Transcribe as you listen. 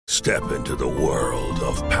Step into the world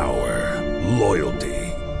of power, loyalty,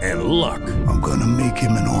 and luck. I'm gonna make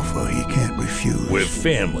him an offer he can't refuse. With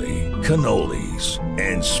family, cannolis,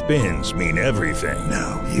 and spins mean everything.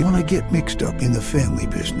 Now, you wanna get mixed up in the family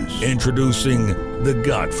business. Introducing The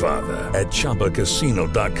Godfather at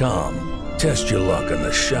ChumbaCasino.com. Test your luck in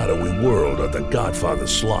the shadowy world of The Godfather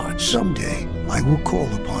slot. Someday, I will call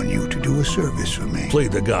upon you to do a service for me. Play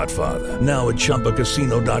The Godfather now at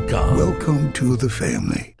ChumbaCasino.com. Welcome to the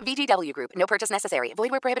family. VGW Group. No purchase necessary. Void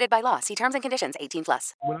where prohibited by law. See terms and conditions.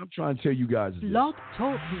 18+. What I'm trying to tell you guys is Blog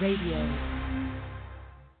Talk Radio.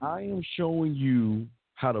 I am showing you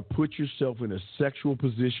how to put yourself in a sexual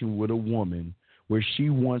position with a woman where she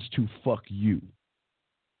wants to fuck you.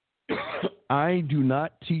 I do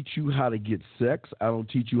not teach you how to get sex. I don't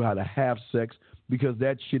teach you how to have sex because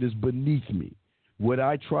that shit is beneath me. What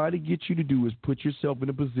I try to get you to do is put yourself in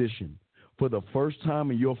a position for the first time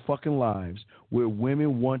in your fucking lives where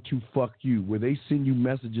women want to fuck you, where they send you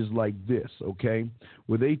messages like this, okay?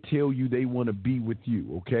 Where they tell you they want to be with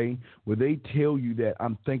you, okay? Where they tell you that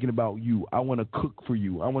I'm thinking about you. I want to cook for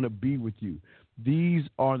you. I want to be with you. These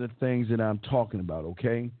are the things that I'm talking about,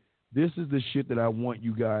 okay? This is the shit that I want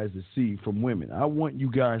you guys to see from women. I want you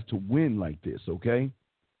guys to win like this, okay?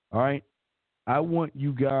 All right? I want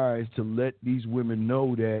you guys to let these women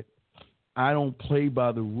know that I don't play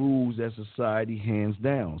by the rules that society hands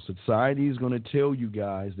down. Society is going to tell you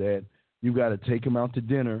guys that you got to take them out to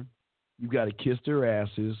dinner, you got to kiss their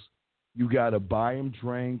asses, you got to buy them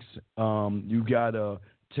drinks, you got to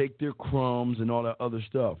take their crumbs and all that other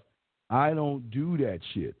stuff. I don't do that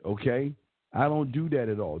shit, okay? I don't do that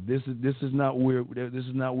at all. This is not where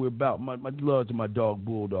we're about. My love to my dog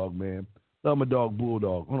Bulldog, man. Love my dog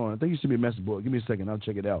Bulldog. Hold on, I think you sent me a message, boy. Give me a second, I'll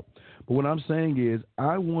check it out. But what I'm saying is,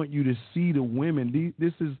 I want you to see the women.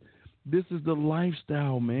 This is the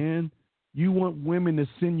lifestyle, man. You want women to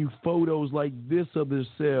send you photos like this of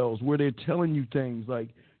themselves, where they're telling you things like,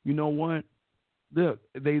 you know what? Look,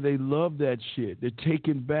 they love that shit. They're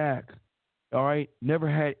taken back. All right, never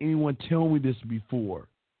had anyone tell me this before.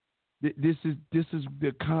 This is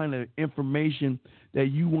the kind of information that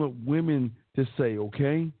you want women to say,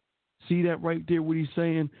 okay? See that right there, what he's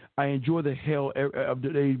saying? I enjoy the hell of the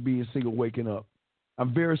day being single, waking up.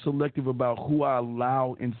 I'm very selective about who I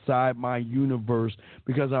allow inside my universe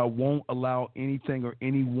because I won't allow anything or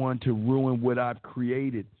anyone to ruin what I've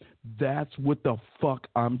created. That's what the fuck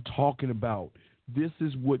I'm talking about. This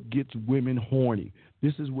is what gets women horny.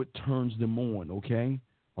 This is what turns them on, okay?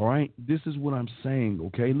 All right? This is what I'm saying,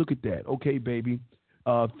 okay? Look at that. Okay, baby.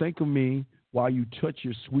 Think of me while you touch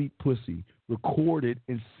your sweet pussy. Record it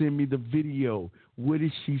and send me the video. What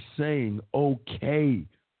is she saying? Okay.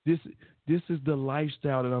 This is the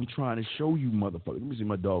lifestyle that I'm trying to show you, motherfucker. Let me see,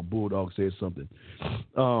 my dog Bulldog said something.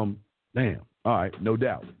 Damn. All right, no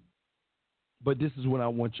doubt. But this is what I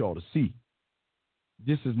want y'all to see.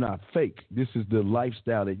 This is not fake. This is the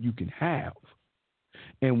lifestyle that you can have.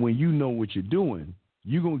 And when you know what you're doing,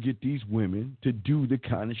 you're going to get these women to do the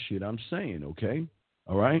kind of shit I'm saying, okay?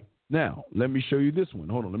 All right? Now, let me show you this one.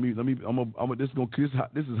 Hold on.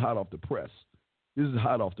 This is hot off the press. This is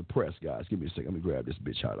hot off the press, guys. Give me a second. Let me grab this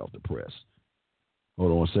bitch hot off the press.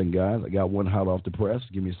 Hold on one second, guys. I got one hot off the press.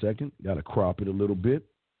 Give me a second. Got to crop it a little bit.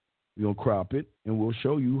 We're going to crop it, and we'll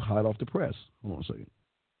show you hot off the press. Hold on a second.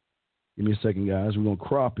 Give me a second, guys. We're going to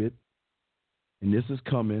crop it, and this is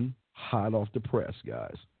coming hot off the press,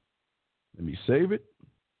 guys. Let me save it.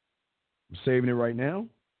 I'm saving it right now.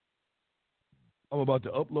 I'm about to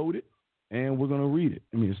upload it, and we're going to read it.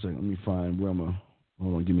 Give me a second. Let me find where I'm going to.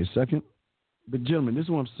 Hold on. Give me a second. But, gentlemen, this is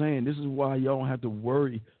what I'm saying. This is why y'all don't have to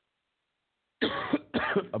worry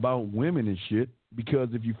about women and shit, because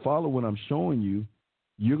if you follow what I'm showing you,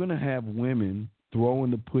 you're going to have women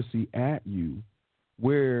throwing the pussy at you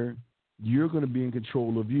where you're going to be in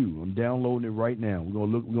control of you. I'm downloading it right now. We're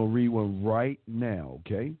going to read one right now,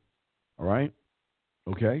 okay? All right?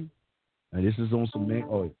 Okay? And this is on some name.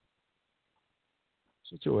 Oh,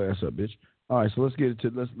 shut your ass up, bitch. All right, so let's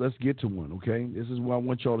get to one, okay? This is what I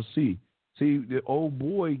want y'all to see. See, the old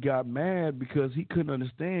boy got mad because he couldn't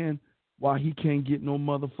understand why he can't get no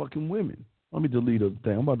motherfucking women. Let me delete the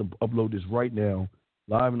thing. I'm about to upload this right now,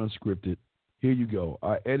 live and unscripted. Here you go.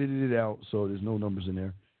 I edited it out, so there's no numbers in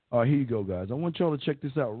there. All right, here you go, guys. I want y'all to check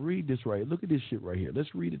this out. Read this right here. Look at this shit right here.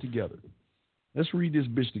 Let's read it together. Let's read this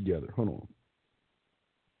bitch together. Hold on.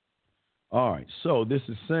 All right, so this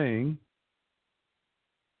is saying,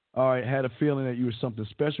 all right, had a feeling that you were something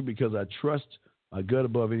special because I trust my gut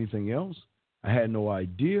above anything else. I had no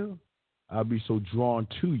idea I'd be so drawn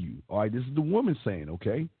to you. All right, this is the woman saying,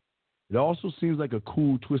 okay? It also seems like a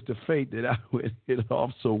cool twist of fate that I would hit it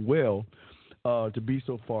off so well. to be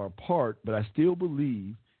so far apart, but I still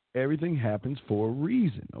believe everything happens for a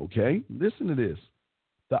reason, okay? Listen to this.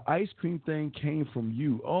 The ice cream thing came from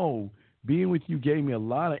you. Oh, being with you gave me a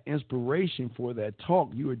lot of inspiration for that talk.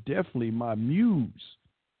 You are definitely my muse.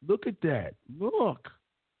 Look at that. Look.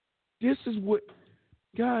 This is what,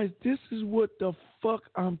 guys, this is what the fuck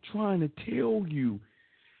I'm trying to tell you.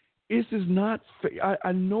 This is not fair.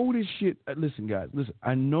 I know this shit. Listen, guys, listen.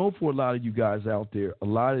 I know for a lot of you guys out there, a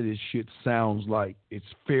lot of this shit sounds like it's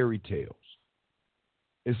fairy tales.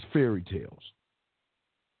 It's fairy tales.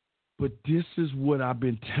 But this is what I've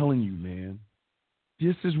been telling you, man.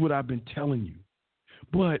 This is what I've been telling you.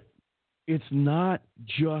 But it's not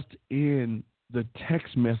just in the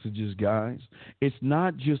text messages, guys. It's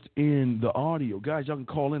not just in the audio. Guys, y'all can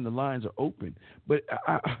call in. The lines are open. But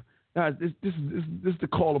guys, this is the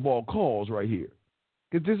call of all calls right here.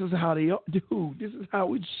 Because this is how they are. Dude, this is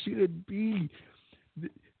how it should be.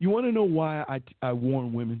 You want to know why I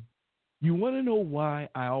warn women? You want to know why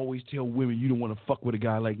I always tell women you don't want to fuck with a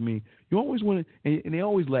guy like me? You always want to, and they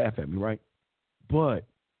always laugh at me, right? But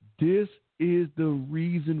this is the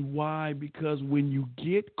reason why, because when you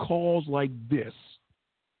get calls like this,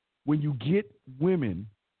 when you get women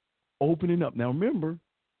opening up, now remember,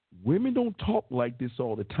 women don't talk like this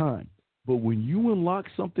all the time, but when you unlock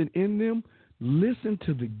something in them, listen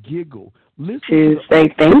to the giggle. Listen to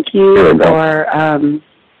say thank you or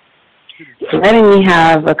letting me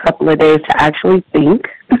have a couple of days to actually think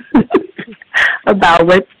about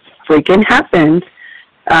what freaking happened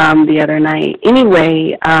the other night.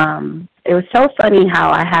 Anyway, it was so funny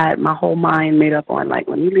how I had my whole mind made up on, like,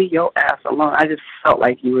 when you leave your ass alone, I just felt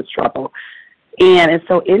like you was trouble. And it's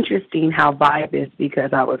so interesting how vibe is,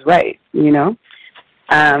 because I was right, you know.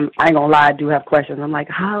 I ain't gonna lie, I do have questions. I'm like,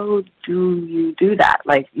 how do you do that?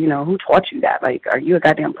 Like, you know, who taught you that? Like, are you a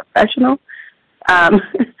goddamn professional?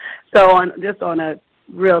 So on a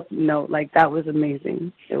real note, like, that was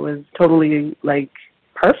amazing. It was totally, like,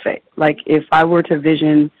 perfect. Like, if I were to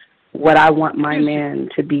vision what I want my man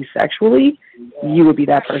to be sexually, you would be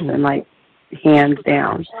that person, like, hands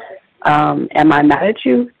down. Am I mad at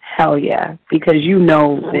you? Hell yeah, because you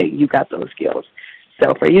know that you got those skills.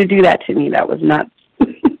 So for you to do that to me, that was not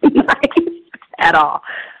nice at all.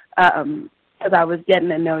 Because I was getting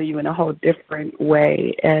to know you in a whole different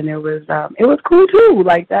way, and it was cool too.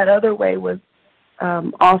 Like, that other way was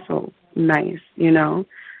also nice, you know.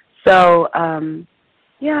 So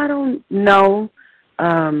yeah, I don't know.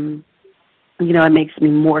 You know, it makes me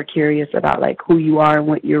more curious about, like, who you are and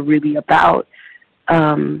what you're really about.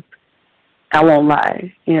 I won't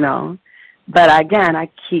lie, you know. But again, I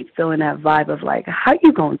keep feeling that vibe of, like, how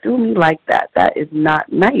you gonna do me like that? That is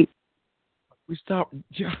not nice. We stop.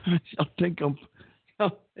 I think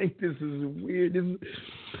this is weird.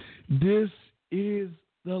 This is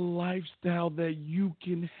the lifestyle that you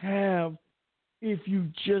can have if you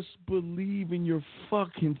just believe in your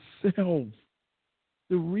fucking self.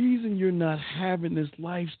 The reason you're not having this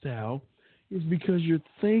lifestyle is because your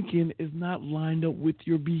thinking is not lined up with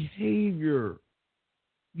your behavior.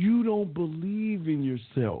 You don't believe in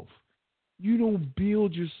yourself. You don't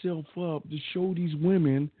build yourself up to show these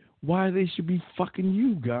women why they should be fucking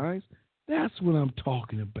you, guys. That's what I'm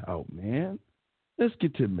talking about, man. Let's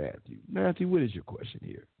get to Matthew. Matthew, what is your question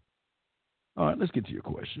here? All right, let's get to your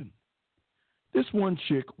question. This one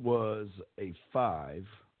chick was a 5.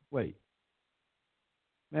 Wait.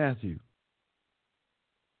 Matthew.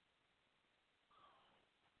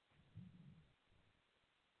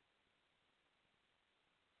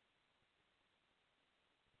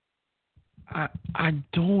 I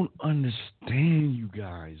don't understand you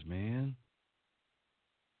guys, man.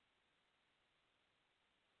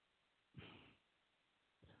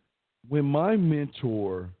 When my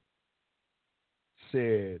mentor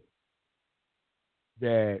said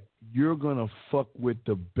that you're going to fuck with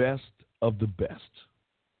the best of the best,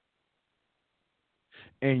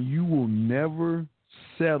 and you will never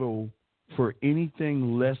settle for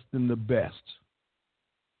anything less than the best.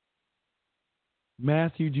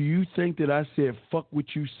 Matthew, do you think that I said fuck what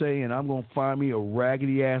you say and I'm going to find me a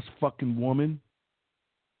raggedy ass fucking woman?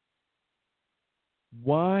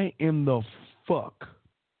 Why in the fuck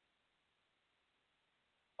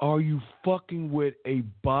are you fucking with a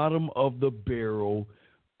bottom of the barrel?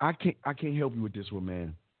 I can't help you with this one,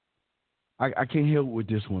 man. I can't help with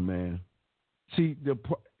this one, man. See,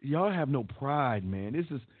 y'all have no pride, man.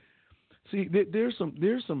 There's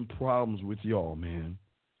some problems with y'all, man.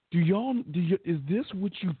 Is this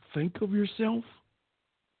what you think of yourself?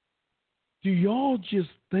 Do y'all just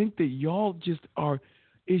think that y'all just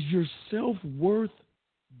is your self-worth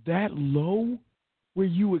that low where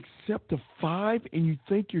you accept a 5 and you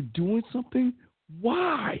think you're doing something?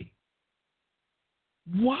 Why?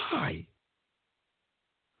 Why?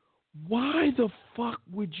 Why the fuck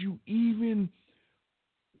would you even...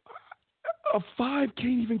 A 5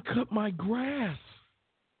 can't even cut my grass.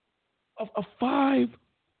 A 5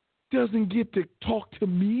 doesn't get to talk to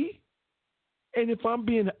me. And if I'm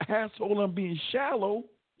being an asshole, I'm being shallow,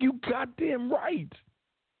 you goddamn right.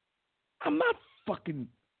 I'm not fucking...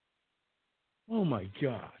 Oh, my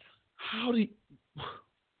God. How do you...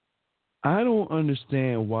 I don't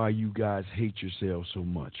understand why you guys hate yourselves so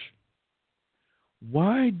much.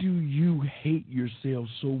 Why do you hate yourself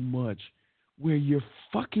so much where you're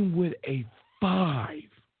fucking with a 5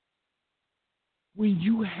 when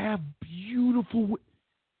you have beautiful...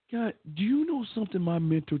 God, do you know something my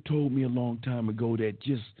mentor told me a long time ago that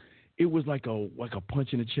just... It was like a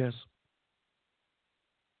punch in the chest?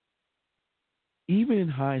 Even in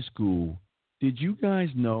high school, did you guys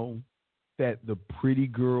know that the pretty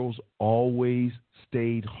girls always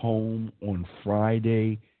stayed home on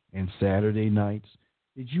Friday and Saturday nights?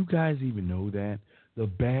 Did you guys even know that? The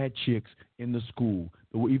bad chicks in the school,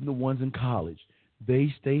 even the ones in college,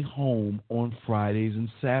 they stay home on Fridays and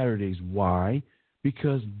Saturdays. Why?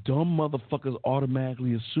 Because dumb motherfuckers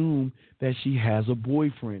automatically assume that she has a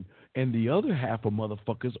boyfriend, and the other half of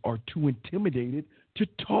motherfuckers are too intimidated to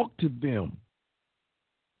talk to them.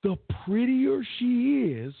 The prettier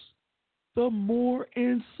she is, the more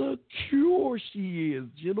insecure she is,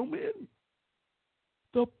 gentlemen.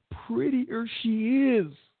 The prettier she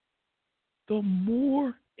is, the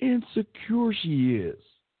more insecure she is.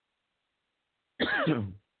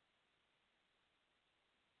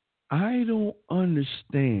 I don't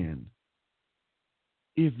understand.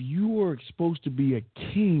 If you are supposed to be a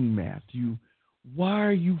king, Matthew, why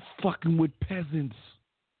are you fucking with peasants?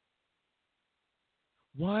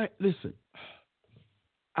 Why? Listen,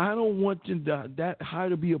 I don't want you that how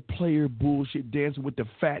to be a player bullshit, dancing with the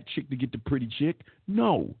fat chick to get the pretty chick.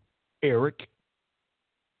 No, Eric.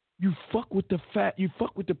 You fuck with the fat, you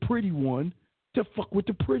fuck with the pretty one to fuck with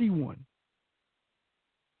the pretty one.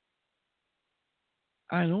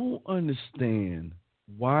 I don't understand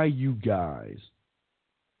why you guys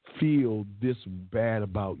feel this bad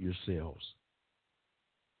about yourselves.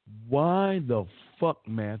 Why the fuck,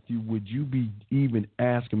 Matthew, would you be even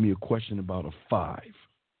asking me a question about a 5?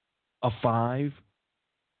 A 5?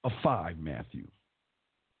 A 5, Matthew.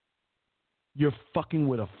 You're fucking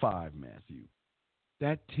with a 5, Matthew.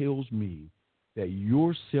 That tells me that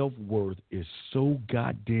your self-worth is so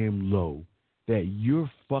goddamn low that you're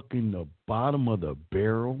fucking the bottom of the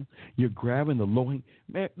barrel. You're grabbing the low.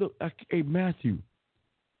 Man, look, hey, Matthew,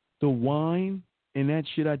 the wine and that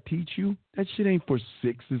shit I teach you, that shit ain't for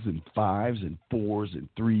 6s and 5s and 4s and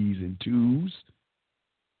 3s and 2s.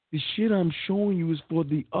 The shit I'm showing you is for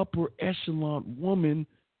the upper echelon woman,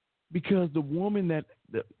 because the woman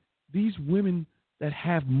these women that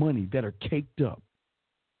have money, that are caked up,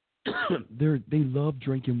 they love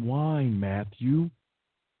drinking wine, Matthew.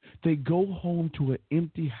 They go home to an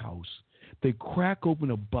empty house. They crack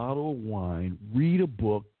open a bottle of wine, read a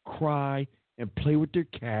book, cry, and play with their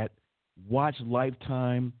cat, watch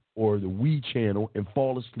Lifetime or the Wii channel, and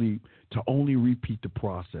fall asleep to only repeat the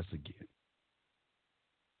process again.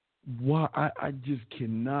 Why? I just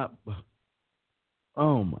cannot.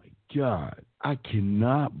 Oh, my God. I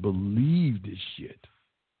cannot believe this shit.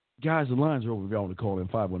 Guys, the lines are open. If y'all want to call in,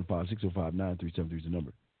 515-605-9373 is the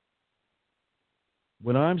number.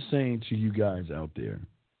 What I'm saying to you guys out there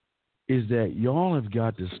is that y'all have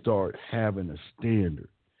got to start having a standard.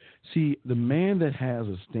 See, the man that has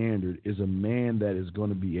a standard is a man that is going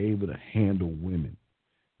to be able to handle women.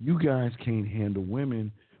 You guys can't handle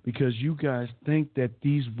women because you guys think that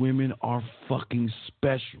these women are fucking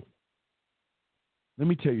special. Let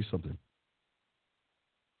me tell you something.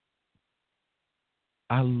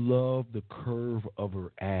 I love the curve of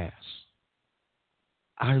her ass.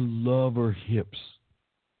 I love her hips.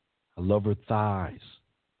 I love her thighs.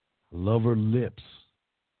 I love her lips.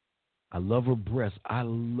 I love her breasts. I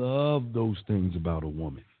love those things about a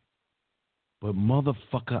woman. But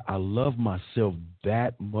motherfucker, I love myself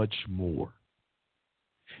that much more.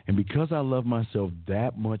 And because I love myself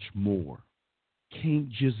that much more, can't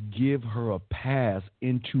just give her a pass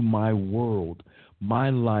into my world, my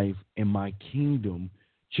life, and my kingdom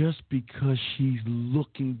just because she's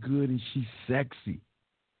looking good and she's sexy.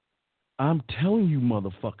 I'm telling you,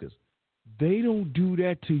 motherfuckers, they don't do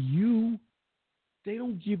that to you. They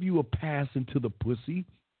don't give you a pass into the pussy.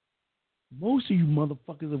 Most of you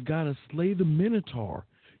motherfuckers have got to slay the Minotaur.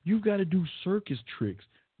 You've got to do circus tricks.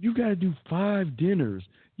 You've got to do 5 dinners.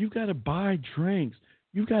 You've got to buy drinks.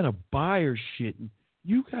 You've got to buy her shit.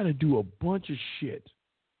 You got to do a bunch of shit.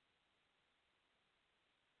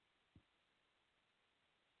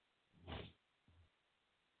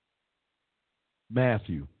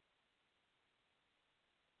 Matthew,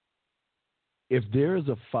 if there is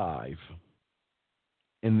a 5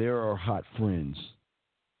 and there are hot friends,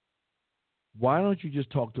 why don't you just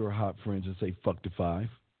talk to her hot friends and say, fuck the 5?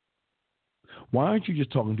 Why aren't you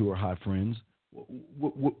just talking to her hot friends?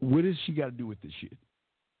 What does she got to do with this shit?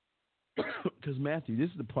 Because, Matthew, this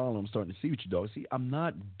is the problem I'm starting to see with you, dog. See, I'm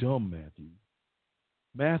not dumb, Matthew.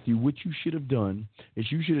 Matthew, what you should have done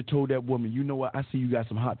is you should have told that woman, you know what, I see you got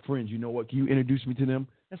some hot friends. You know what, can you introduce me to them?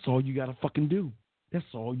 That's all you got to fucking do. That's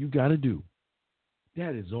all you got to do.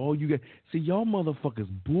 That is all you got. See, y'all motherfuckers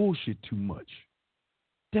bullshit too much.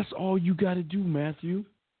 That's all you got to do, Matthew.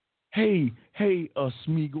 Hey,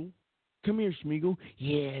 Smeagol. Come here, Smeagol.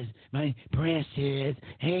 Yes, my precious.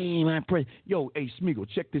 Hey, my precious. Yo, hey, Smeagol,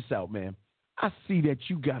 check this out, man. I see that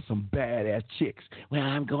you got some badass chicks. Well,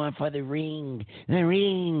 I'm going for the ring. The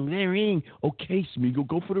ring. Okay, Smeagol,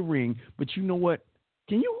 go for the ring. But you know what?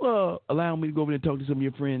 Can you allow me to go over there and talk to some of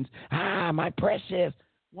your friends? Ah, my precious.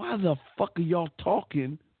 Why the fuck are y'all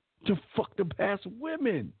talking to fuck the past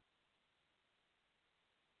women?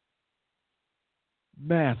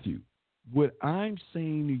 Matthew, what I'm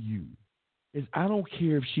saying to you is I don't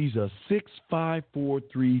care if she's a 6, 5, 4,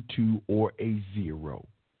 3, 2, or a 0.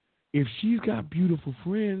 If she's got beautiful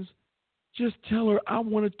friends, just tell her I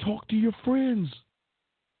want to talk to your friends.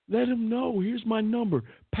 Let them know. Here's my number.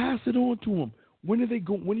 Pass it on to them. When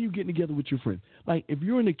are you getting together with your friends? Like, if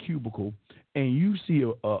you're in a cubicle and you see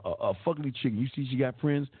a fugly chick, you see she got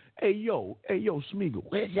friends. Hey, yo, Smeagol.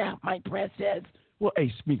 Where's up, my princess? Well,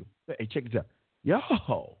 hey, Smeagol. Hey, check this out. Yo,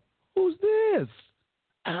 who's this?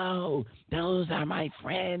 Oh, those are my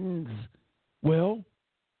friends. Well,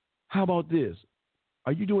 how about this?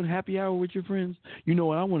 Are you doing happy hour with your friends? You know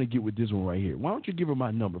what? I want to get with this one right here. Why don't you give her my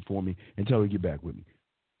number for me and tell her to get back with me?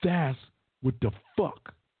 That's what the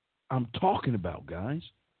fuck I'm talking about, guys.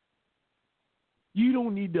 You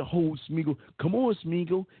don't need to hold Smeagol. Come on,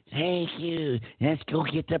 Smeagol. Thank you. Let's go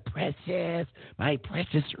get the princess, my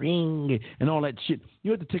precious ring, and all that shit.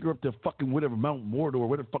 You have to take her up to fucking whatever, Mount Mordor, or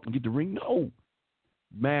whatever, fucking get the ring. No.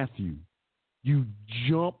 Matthew, you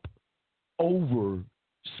jump over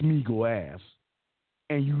Smeagol ass,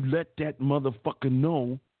 and you let that motherfucker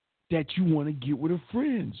know that you want to get with her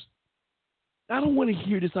friends. I don't want to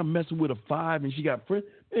hear this. I'm messing with a 5 and she got friends.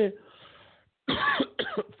 Man,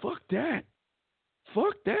 fuck that.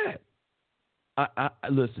 Fuck that. I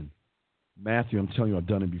listen, Matthew, I'm telling you, I've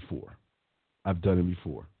done it before.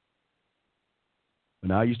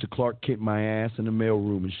 When I used to Clark Kent my ass in the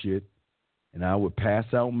mailroom and shit, and I would pass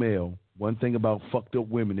out mail, one thing about fucked up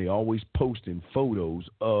women, they always posting photos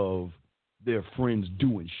of their friends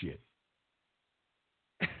doing shit.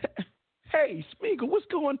 Hey, Smeagol, what's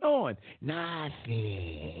going on?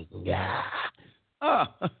 Nothing. Oh,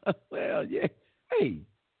 well, yeah. Hey,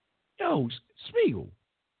 yo, Smeagol.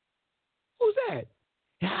 Who's that?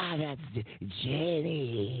 Ah, that's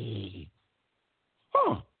Jenny.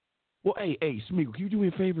 Huh. Well, hey, Smeagol, can you do me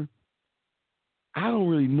a favor? I don't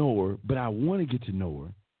really know her, but I want to get to know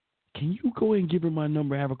her. Can you go ahead and give her my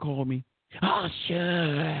number, have her call me? Oh,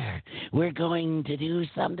 sure. We're going to do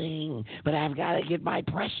something, but I've got to get my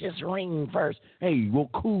precious ring first. Hey, well,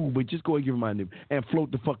 cool, but just go ahead and give her my number and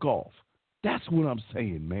float the fuck off. That's what I'm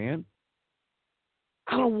saying, man.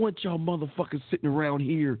 I don't want y'all motherfuckers sitting around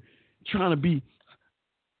here trying to be.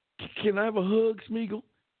 Can I have a hug, Smeagol?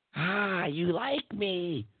 Ah, you like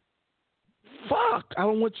me. Fuck, I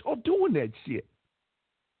don't want y'all doing that shit.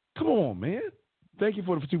 Come on, man. Thank you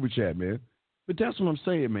for the super chat, man. But that's what I'm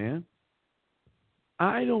saying, man.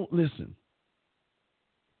 I don't listen.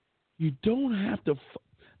 You don't have to.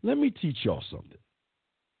 Let me teach y'all something.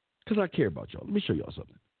 Because I care about y'all. Let me show y'all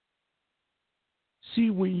something. See,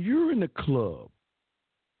 when you're in the club,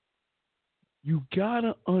 you got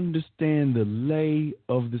to understand the lay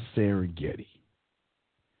of the Serengeti.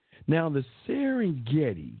 Now, the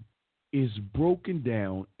Serengeti is broken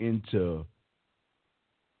down into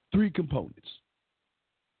 3 components.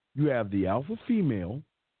 You have the alpha female,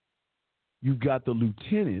 you got the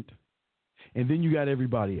lieutenant, and then you got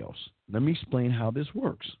everybody else. Let me explain how this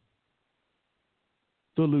works.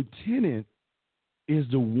 The lieutenant is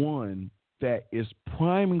the one that is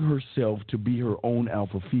priming herself to be her own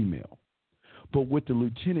alpha female. But what the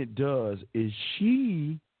lieutenant does is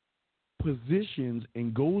she positions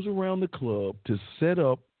and goes around the club to set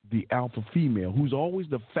up the alpha female, who's always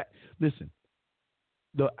the Listen,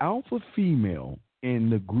 the alpha female in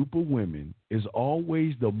the group of women is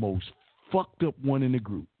always the most fucked up one in the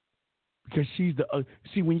group. because she's the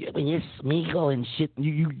see when you're Smeagol and shit,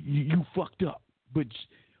 you fucked up.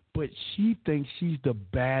 But she thinks she's the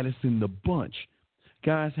baddest in the bunch.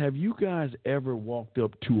 Guys, have you guys ever walked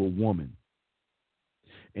up to a woman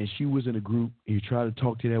and she was in a group and you try to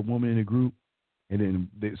talk to that woman in a group and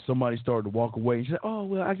then somebody started to walk away and she said, oh,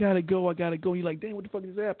 well, I got to go. You're like, damn, what the fuck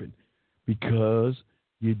just happened? Because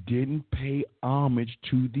you didn't pay homage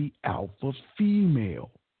to the alpha female.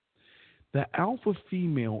 The alpha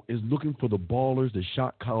female is looking for the ballers, the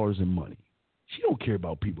shot callers, and money. She don't care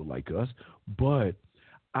about people like us, but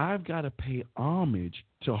I've got to pay homage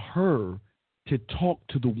to her to talk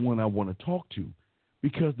to the one I want to talk to,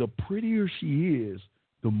 because the prettier she is,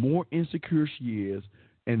 the more insecure she is,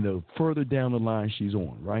 and the further down the line she's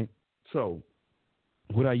on, right? So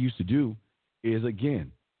what I used to do is,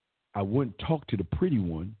 again, I wouldn't talk to the pretty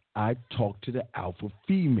one. I'd talk to the alpha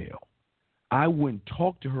female. I wouldn't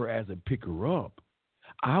talk to her as a pick her up.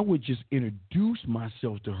 I would just introduce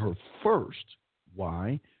myself to her first.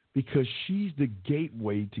 Why? Because she's the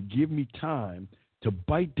gateway to give me time to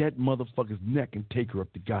bite that motherfucker's neck and take her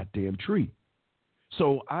up the goddamn tree.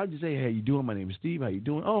 So I just say, hey, you doing? My name is Steve. How you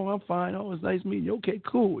doing? Oh, I'm fine. Oh, it's nice meeting you. Okay,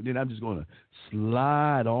 cool. And then I'm just going to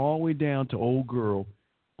slide all the way down to old girl,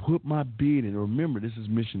 put my bid in. Remember, this is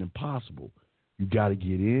Mission Impossible. You got to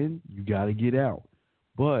get in. You got to get out.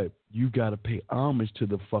 But you got to pay homage to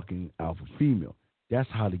the fucking alpha female. That's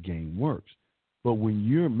how the game works. But when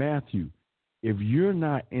you're Matthew, if you're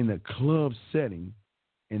not in a club setting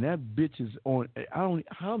and that bitch is on,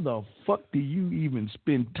 how the fuck do you even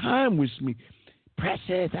spend time with me?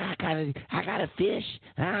 Precious, I gotta fish.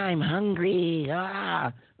 I'm hungry.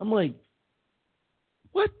 I'm like,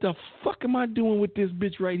 what the fuck am I doing with this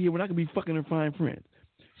bitch right here when I could be fucking her fine friends?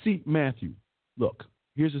 See, Matthew, look,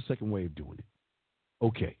 here's a second way of doing it.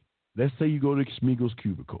 Okay, let's say you go to Smeagol's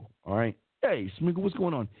cubicle, all right? Hey, Smeagol, what's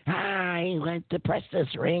going on? I went to press this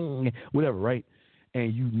ring, whatever, right?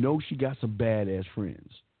 And you know she got some badass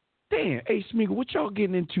friends. Damn, hey, Smeagol, what y'all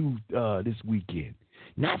getting into this weekend?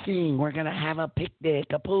 Nothing. We're going to have a picnic,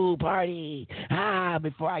 a pool party,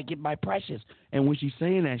 before I get my precious. And when she's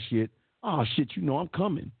saying that shit, oh, shit, you know I'm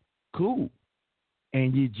coming. Cool.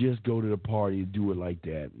 And you just go to the party and do it like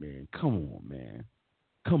that, man. Come on, man.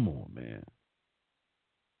 Come on, man.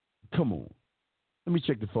 Come on. Let me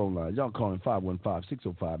check the phone lines. Y'all calling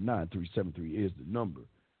 515-605-9373 is the number.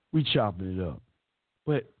 We chopping it up.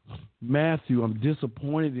 But, Matthew, I'm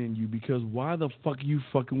disappointed in you because why the fuck are you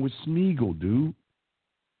fucking with Smeagol, dude?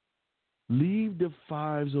 Leave the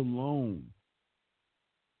fives alone.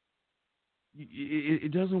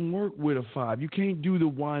 It doesn't work with a five. You can't do the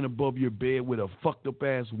wine above your bed with a fucked up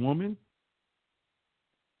ass woman.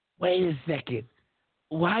 Wait a second.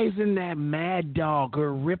 Why isn't that Mad Dog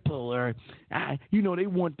or Ripple or they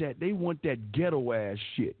want that ghetto ass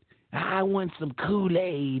shit. I want some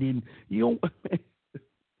Kool-Aid and you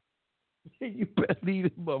better leave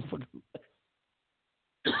them motherfuckers.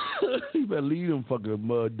 You better leave them fucking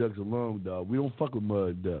mud ducks alone, dog. We don't fuck with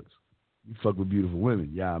mud ducks. We fuck with beautiful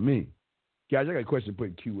women. Yeah, I mean. Guys, I got a question to put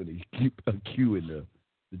a Q in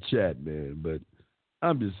the chat, man. But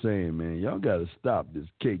I'm just saying, man, y'all got to stop this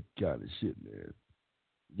cake kind of shit, man.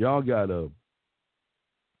 Y'all got to,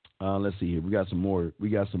 let's see here. We got some more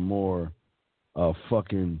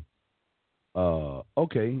fucking,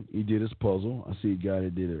 okay, he did his puzzle. I see a guy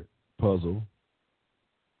that did a puzzle.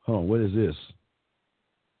 Hold on, what is this?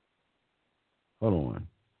 Hold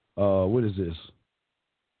on. What is this?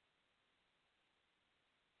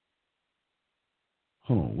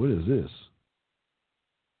 Hold on, what is this?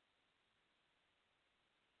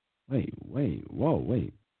 Wait, whoa,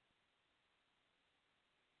 wait.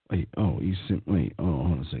 Wait, oh, you sent, wait, oh,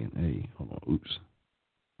 hold on a second. Hey, hold on, oops.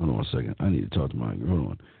 Hold on a second. I need to talk to my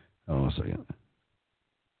girl. Hold on a second.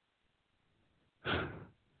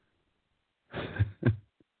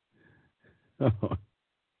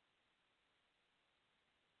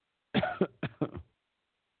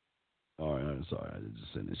 All right, I'm sorry. I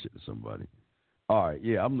just sent this shit to somebody. All right,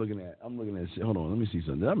 yeah, I'm looking at shit. Hold on, let me see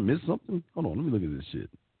something. Did I miss something? Hold on, let me look at this shit.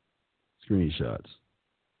 Screenshots.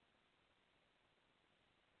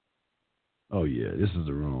 Oh yeah, this is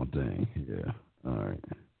the wrong thing. Yeah. All right.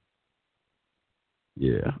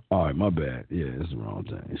 Yeah. All right, my bad. Yeah, it's the wrong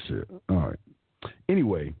thing. Shit. All right.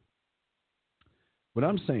 Anyway, what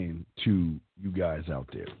I'm saying to you guys out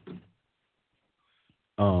there,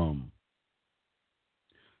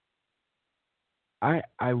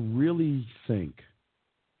 I really think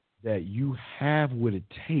that you have what it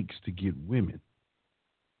takes to get women.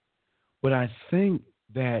 But I think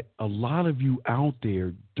that a lot of you out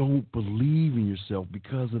there don't believe in yourself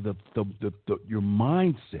because of your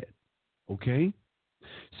mindset, okay?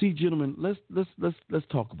 See, gentlemen, let's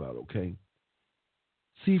talk about it, okay?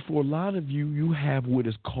 See, for a lot of you, you have what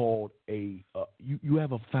is called you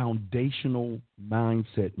have a foundational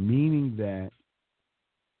mindset, meaning that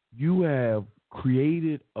you have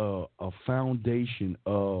created a foundation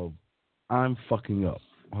of I'm fucking up.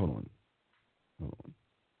 Hold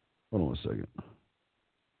on a second.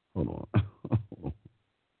 Hold on.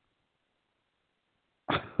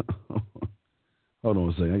 Hold on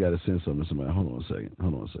a second. I gotta send something to somebody. Hold on a second.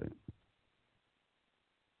 Hold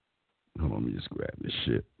on, let me just grab this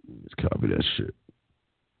shit. Let me just copy that shit.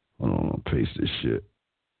 Hold on, I'll paste this shit.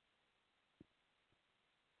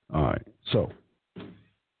 All right. So,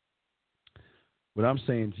 what I'm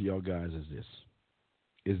saying to y'all guys is this: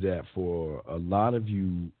 is that for a lot of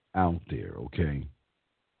you out there, okay,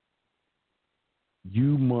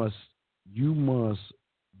 you must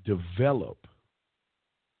develop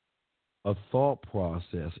a thought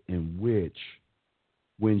process in which,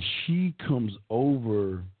 when she comes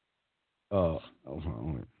over, hold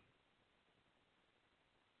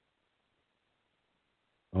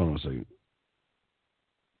on a second.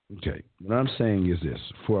 Okay, what I'm saying is this: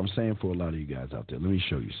 for a lot of you guys out there, let me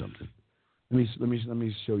show you something. Let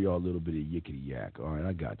me show y'all a little bit of yickety yak. All right,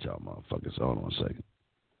 I got y'all, motherfuckers. Hold on a second.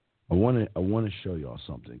 I want to show y'all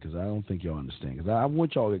something because I don't think y'all understand. Because I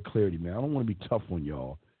want y'all to get clarity, man. I don't want to be tough on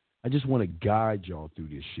y'all. I just want to guide y'all through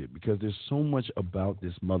this shit because there's so much about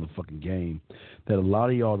this motherfucking game that a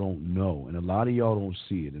lot of y'all don't know and a lot of y'all don't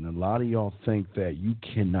see it and a lot of y'all think that you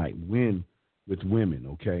cannot win with women,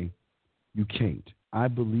 okay? You can't. I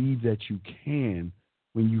believe that you can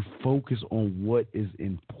when you focus on what is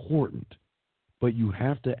important. But you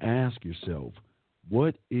have to ask yourself,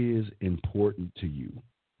 what is important to you?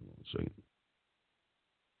 So,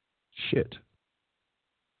 shit.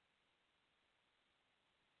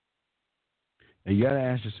 And you got to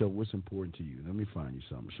ask yourself, what's important to you? Let me find you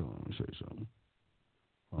something. Let me show you something.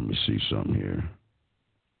 Let me see something here.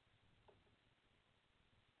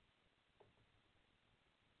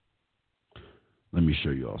 Let me show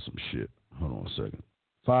you all some shit. Hold on a second.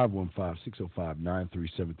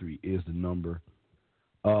 515-605-9373 is the number.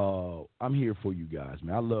 I'm here for you guys,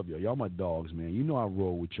 man. I love y'all. Y'all my dogs, man. You know I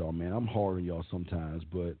roll with y'all, man. I'm hard on y'all sometimes,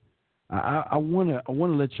 but I wanna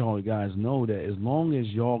let y'all guys know that as long as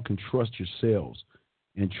y'all can trust yourselves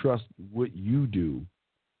and trust what you do,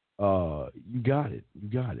 you got it. You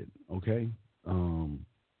got it. Okay. Hold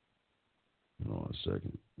on a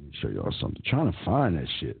second. Let me show y'all something. I'm trying to find that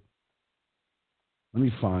shit. Let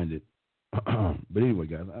me find it. But anyway,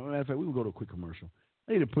 guys, as a matter of fact, we will go to a quick commercial.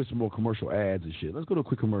 I need to put some more commercial ads and shit. Let's go to a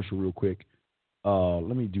quick commercial real quick.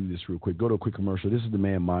 Let me do this real quick. Go to a quick commercial. This is the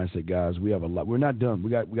Man Mindset, guys. We have a lot. We're not done. We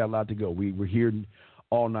got a lot to go. We're here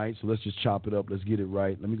all night, so let's just chop it up. Let's get it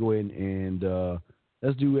right. Let me go ahead and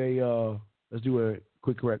let's do a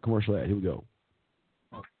quick commercial ad. Here we go.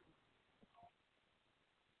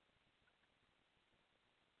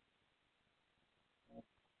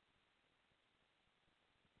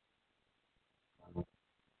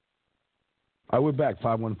 All right, we're back.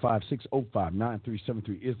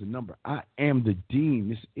 515-605-9373 is the number. I am the Dean.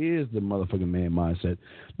 This is the motherfucking Man Mindset.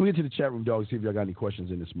 Let me get to the chat room, dog, see if y'all got any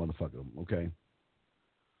questions in this motherfucker, okay?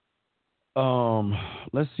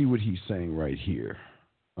 Let's see what he's saying right here.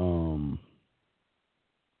 Well,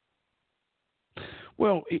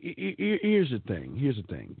 here's the thing. Let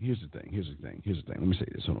me say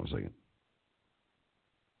this. Hold on a second.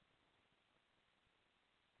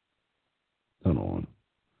 Hold on.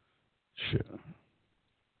 Shit.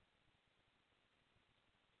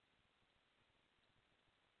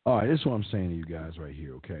 All right, this is what I'm saying to you guys right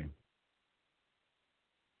here, okay?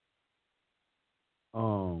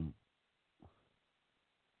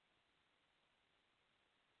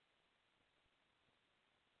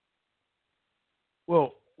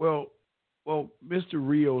 Well, Mr.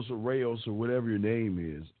 Rios or whatever your name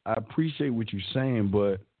is, I appreciate what you're saying,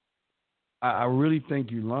 but I really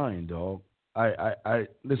think you're lying, dog. I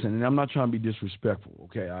listen, and I'm not trying to be disrespectful,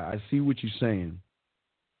 okay? I see what you're saying,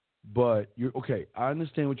 but you're okay. I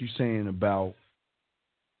understand what you're saying about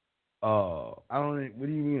I don't. What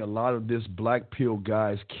do you mean? A lot of this black pill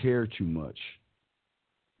guys care too much.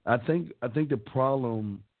 I think the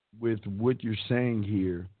problem with what you're saying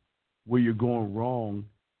here, where you're going wrong,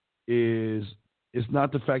 is it's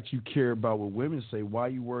not the fact you care about what women say. Why are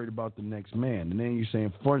you worried about the next man? And then you're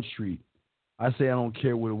saying Front Street. I say I don't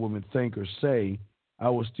care what a woman think or say. I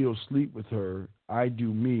will still sleep with her. I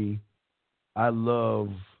do me. I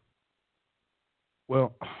love.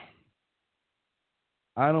 Well,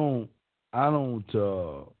 I don't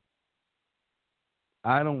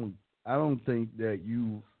think that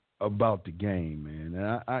you about the game, man. And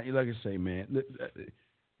I like I say, man,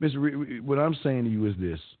 Mr. What I'm saying to you is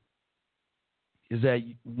this: is that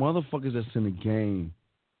motherfuckers that's in the game,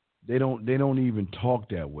 they don't even talk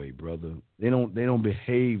that way, brother. They don't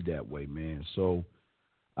behave that way, man. So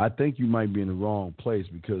I think you might be in the wrong place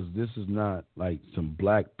because this is not like some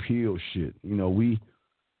black pill shit. You know,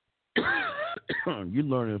 you're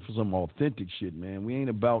learning for some authentic shit, man. We ain't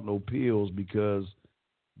about no pills because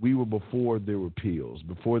we were before there were pills.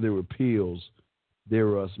 Before there were pills, there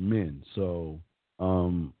were us men. So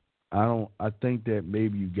I think that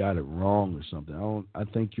maybe you got it wrong or something. I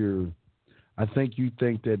think you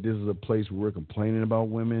think that this is a place where we're complaining about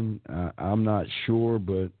women. I'm not sure,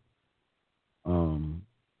 but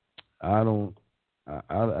I don't.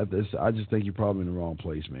 I just think you're probably in the wrong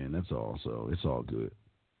place, man. That's all. So it's all good.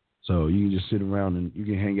 So you can just sit around and you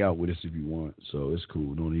can hang out with us if you want. So it's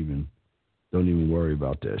cool. Don't even worry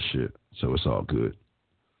about that shit. So it's all good.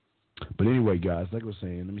 But anyway, guys, like I was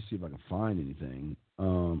saying, let me see if I can find anything.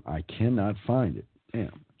 I cannot find it.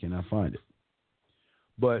 Damn, I cannot find it.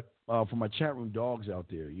 But for my chat room dogs out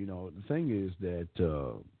there, you know, the thing is that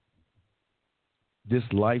this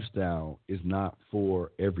lifestyle is not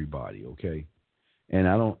for everybody, okay? And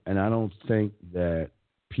I don't think that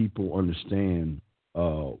people understand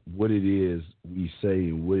what it is we say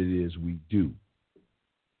and what it is we do.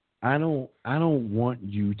 I don't want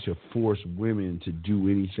you to force women to do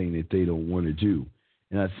anything that they don't want to do.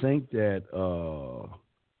 And I think that hold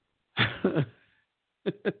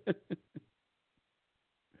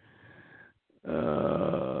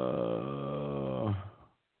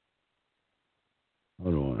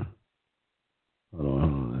on.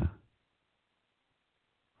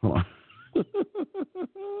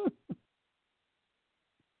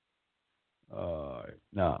 All right.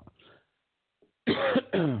 Now,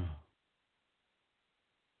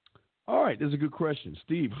 all right, that's a good question.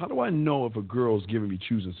 Steve, how do I know if a girl's giving me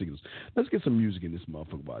choosing signals? Let's get some music in this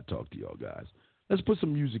motherfucker while I talk to y'all guys. Let's put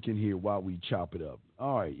some music in here while we chop it up.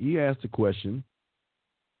 All right, he asked a question.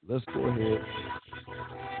 Let's go ahead.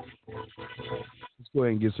 Let's go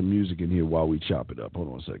ahead and get some music in here while we chop it up.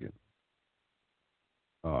 Hold on a second.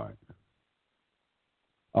 All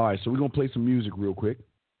right, so we're going to play some music real quick,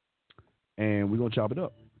 and we're going to chop it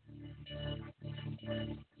up.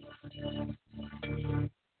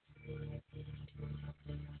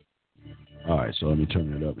 All right, so let me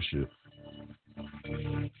turn it up and shit.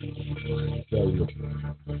 There we go.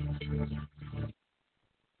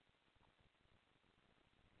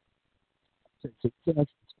 So ask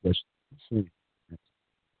this question.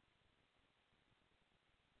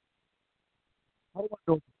 How do I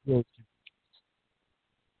know if the girls can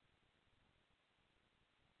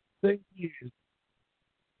thing is,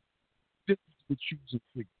 this is the choosing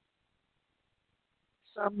figure.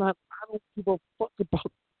 So I don't give a fuck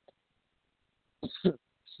about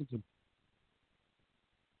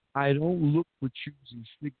I don't look for choosing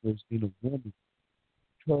signals in a woman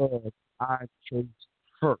because I chose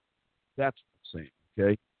her. That's what I'm saying,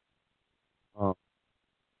 okay? Hold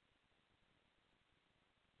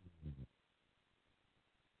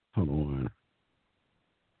on.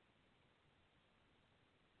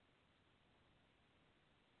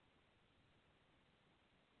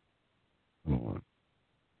 Hold on.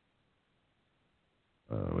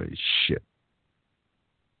 Wait, shit.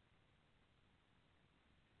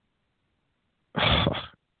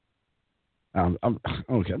 I'm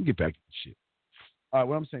okay. Let me get back to the shit. All right,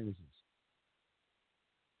 what I'm saying is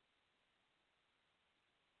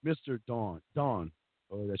this. Mr. Dawn,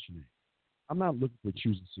 oh, that's your name. I'm not looking for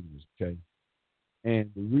choosing signals, okay?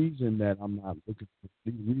 And the reason I'm not looking for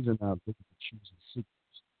choosing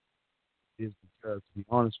signals is because, to be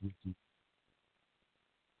honest with you,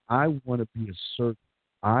 I want to be assertive.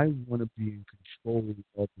 I want to be in control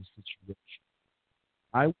of the situation.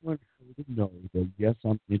 I want her to know that, yes,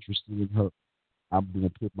 I'm interested in her. I'm going to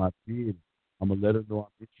put my bid in. I'm going to let her know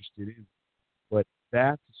I'm interested in her. But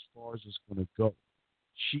that's as far as it's going to go.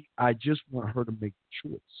 I just want her to make the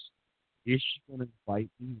choice. Is she going to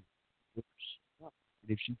invite me? Or is she not?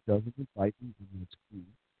 And if she doesn't invite me, then it's cool.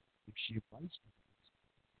 If she invites me,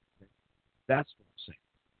 then that's what I'm saying.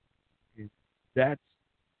 And that's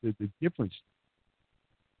the difference.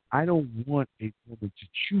 I don't want a woman to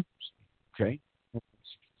choose me, okay?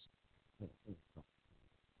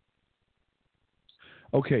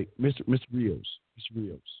 Okay, Mr. Rios. Mr.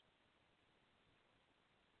 Rios.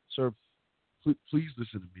 Sir, please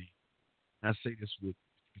listen to me. I say this with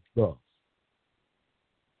love.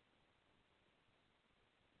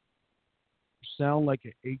 You sound like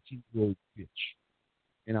an 18-year-old bitch.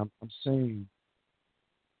 And I'm saying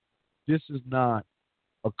this is not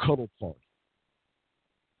a cuddle party.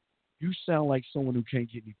 You sound like someone who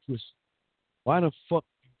can't get any pussy. Why the fuck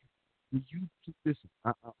do you listen?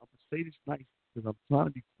 I'm gonna say this nice because I'm trying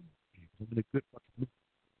to be cool. I'm in a good fucking mood.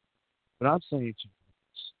 But I'm saying to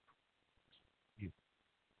you,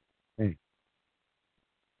 hey,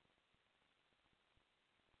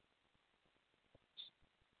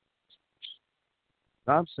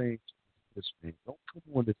 I'm saying to this man, don't come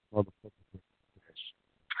on this motherfucker with that shit.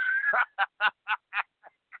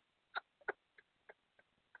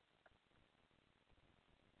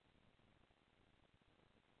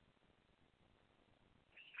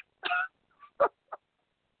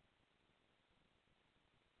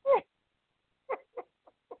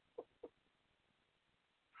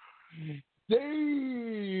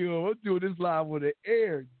 Damn, I'm doing this live on the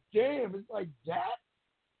air. Damn, it's like that?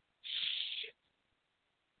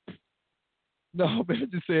 Shit. No, man, I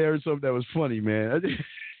just said I heard something that was funny, man.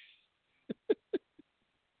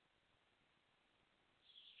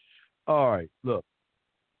 All right, look.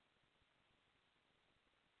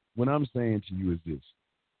 What I'm saying to you is this,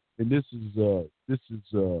 and this is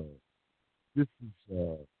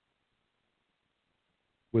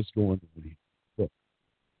what's going on here. Look,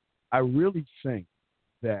 I really think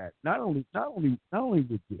that not only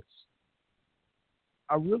with this,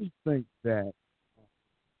 I really think that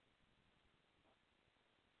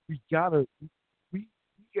we gotta we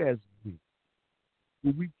as men,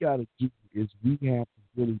 what we gotta do is we have to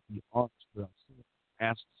really be honest with ourselves.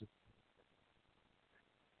 Ask ourselves,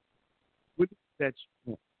 what is that you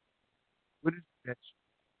want? What is that?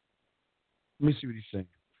 Let me see what he's saying.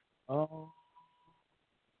 Oh,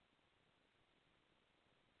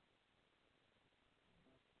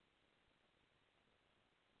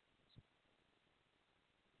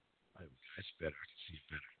 that's better. I can see it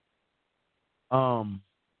better.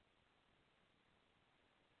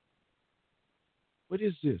 What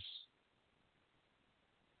is this?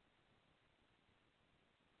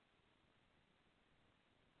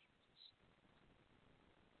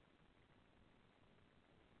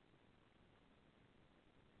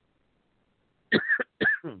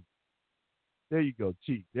 There you go,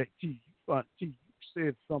 T. You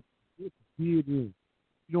said something good to be it in.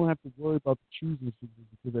 You don't have to worry about the choosing signals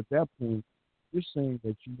because at that point, you're saying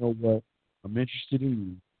that you know what, I'm interested in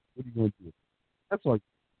you. What are you going to do? That's all.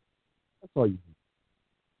 That's all you do.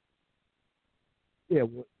 Yeah.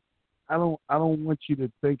 Well, I don't want you to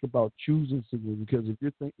think about choosing signals because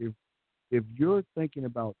if you're thinking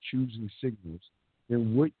about choosing signals,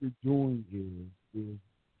 then what you're doing is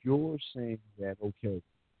you're saying that okay,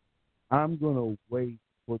 I'm gonna wait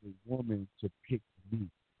for the woman to pick me.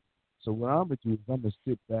 So what I'm gonna do is I'm gonna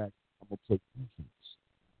sit back. I'm gonna play defense.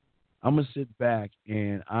 I'm gonna sit back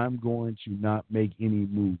and I'm going to not make any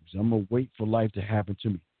moves. I'm gonna wait for life to happen to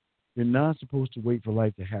me. You're not supposed to wait for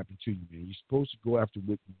life to happen to you, man. You're supposed to go after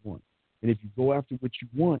what you want. And if you go after what you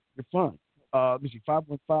want, you're fine. Let me see,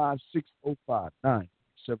 515-605-9673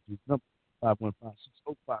 number.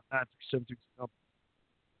 515-605-9673 number.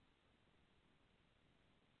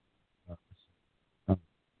 Let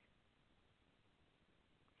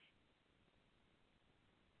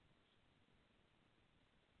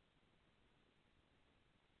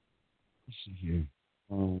me see here.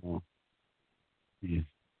 Yeah.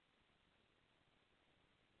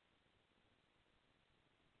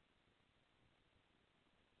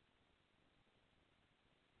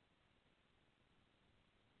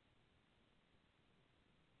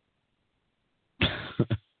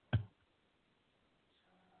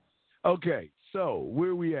 Okay, so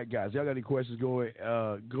where we at, guys? Y'all got any questions? Go ahead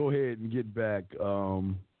and get back. Hold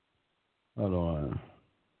on.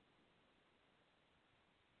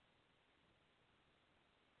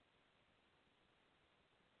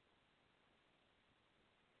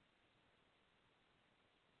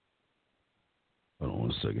 Hold on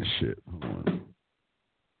 1 second. Shit. Hold on.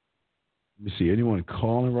 Let me see. Anyone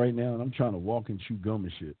calling right now? And I'm trying to walk and chew gum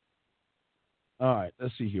and shit. All right,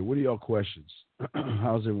 let's see here. What are y'all questions?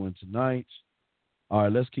 How's everyone tonight? All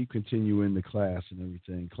right, let's keep continuing the class and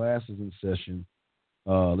everything. Class is in session.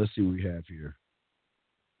 Let's see what we have here.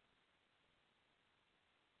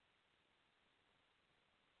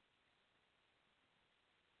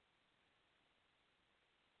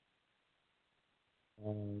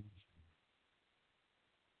 Um,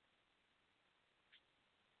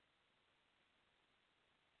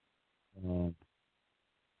 um,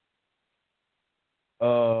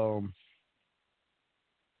 um,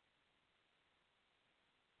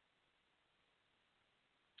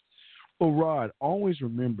 well, Rod, always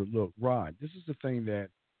remember. Look, Rod, this is the thing that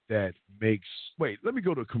makes. Wait, let me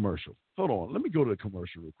go to a commercial. Hold on, let me go to a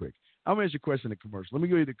commercial real quick. I'm gonna ask you a question in the commercial. Let me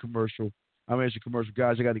go to the commercial. I'm gonna answer commercial,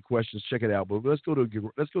 guys. I got any questions? Check it out. But let's go to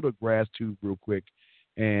grass tube real quick,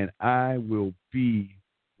 and I will be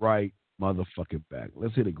right motherfucking back.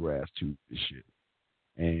 Let's hit a grass tube this shit,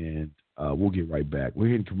 and we'll get right back. We're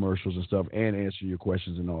hitting commercials and stuff, and answer your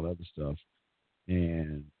questions and all that other stuff.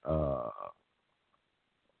 And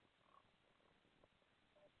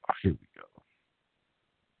here we go.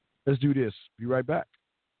 Let's do this. Be right back.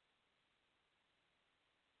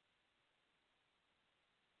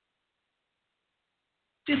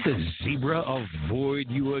 Did the zebra avoid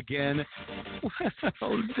you again?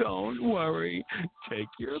 Well, don't worry. Take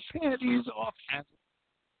your panties off and...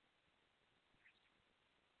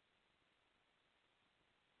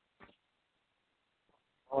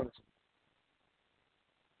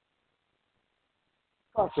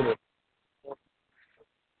 Confident.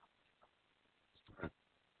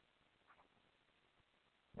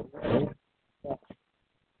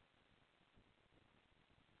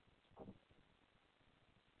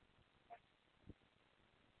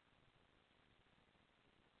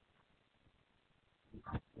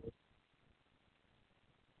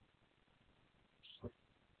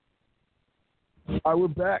 All right, we're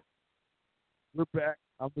back. We're back.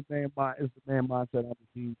 I'm the man. It's the man mindset. I'm the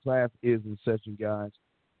team. Class is in session, guys.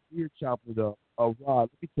 We're chopping it up. Rod, let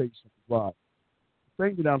me tell you something, Rod. The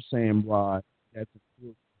thing that I'm saying, Rod, that's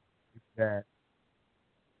important is that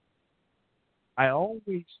I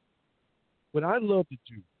always, what I love to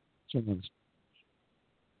do, turn this.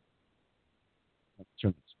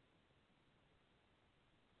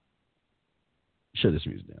 Shut this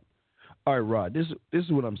music down. All right, Rod, this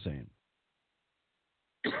is what I'm saying.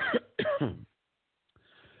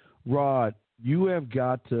 Rod, you have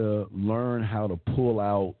got to learn how to pull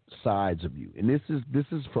out sides of you. And this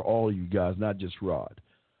is for all you guys, not just Rod.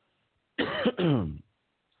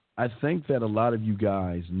 I think that a lot of you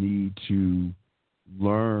guys need to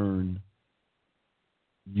learn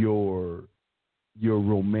your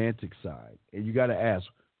romantic side. And you got to ask,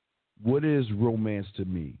 what is romance to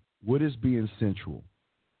me? What is being sensual?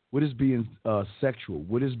 What is being sexual?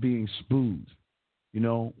 What is being smooth? You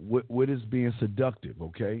know, what is being seductive,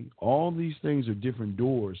 okay? All these things are different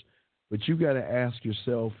doors, but you got to ask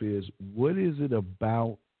yourself is, what is it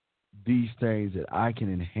about these things that I can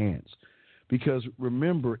enhance? Because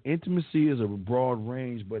remember, intimacy is a broad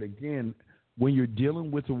range, but again, when you're dealing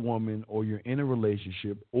with a woman or you're in a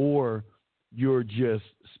relationship or you're just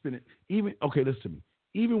spending, listen to me,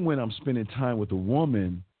 even when I'm spending time with a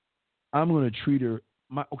woman, I'm going to treat her,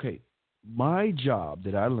 my job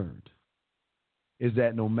that I learned is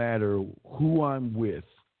that no matter who I'm with,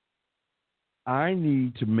 I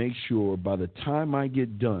need to make sure by the time I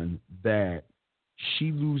get done that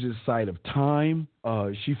she loses sight of time.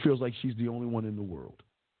 She feels like she's the only one in the world,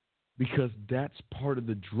 because that's part of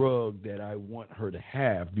the drug that I want her to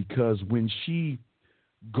have. Because when she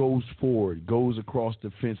goes forward, goes across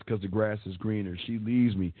the fence because the grass is greener, she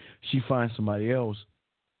leaves me, she finds somebody else,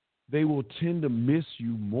 they will tend to miss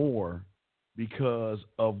you more because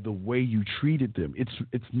of the way you treated them.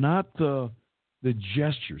 It's not the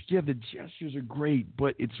gestures. Yeah, the gestures are great,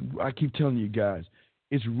 but I keep telling you guys,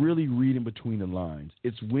 it's really reading between the lines.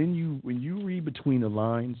 It's when you read between the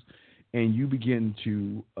lines and you begin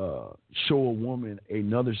to show a woman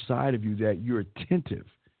another side of you that you're attentive.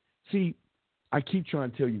 See, I keep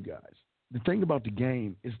trying to tell you guys, the thing about the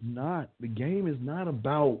game is not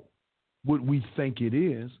about what we think it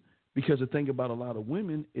is. Because the thing about a lot of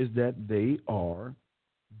women is that they are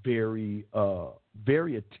very,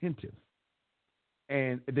 very attentive,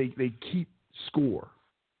 and they keep score.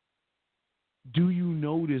 Do you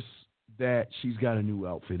notice that she's got a new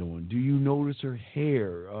outfit on? Do you notice her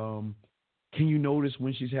hair? Can you notice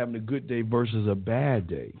when she's having a good day versus a bad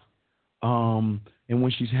day? And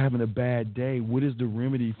when she's having a bad day, what is the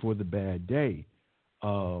remedy for the bad day?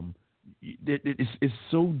 It's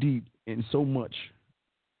so deep and so much.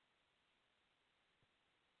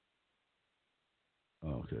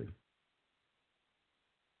 Oh, okay.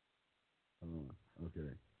 Okay.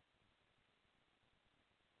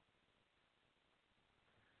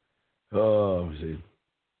 Oh, let's see.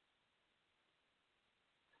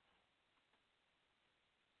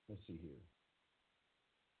 Let's see here.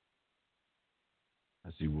 I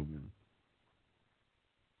see women.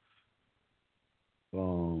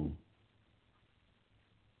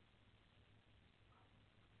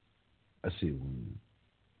 I see a woman.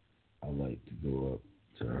 I like to go up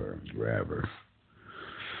to her and grab her.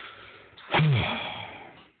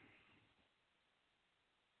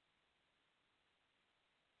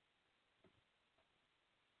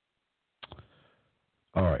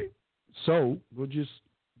 All right. So we'll just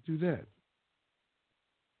do that.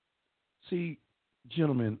 See,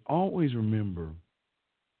 gentlemen, always remember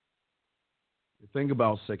the thing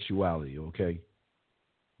about sexuality, okay?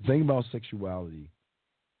 The thing about sexuality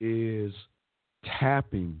is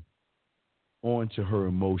tapping onto her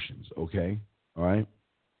emotions, okay? All right?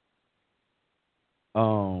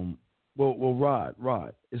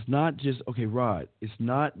 Rod, it's not just okay, Rod. It's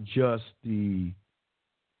not just the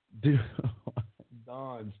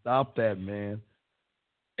Don, stop that, man.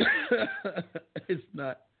 It's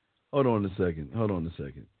not. Hold on a second. Hold on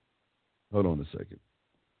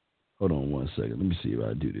one second. Let me see if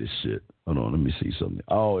I do this shit. Hold on. Let me see something.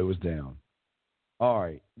 Oh, it was down. All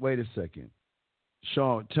right. Wait a second.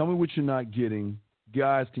 Sean, tell me what you're not getting.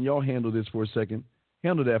 Guys, can y'all handle this for a second?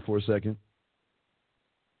 Handle that for a second.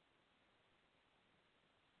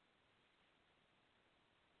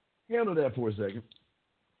 Handle that for a second.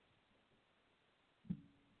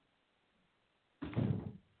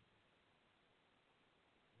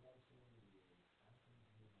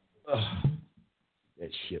 Ugh, that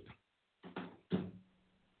shit.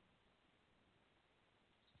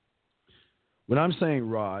 When I'm saying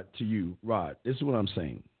Rod to you, Rod, this is what I'm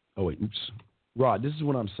saying. Oh, wait, oops. Rod, this is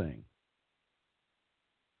what I'm saying.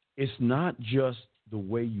 It's not just the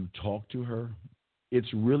way you talk to her. It's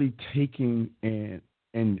really taking and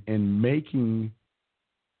making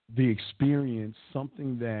the experience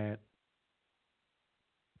something that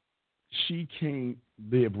she can't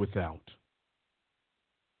live without.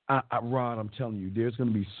 Rod, I'm telling you, there's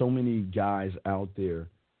going to be so many guys out there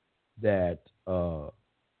that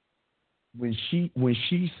when she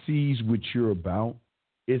sees what you're about,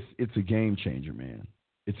 it's a game changer, man.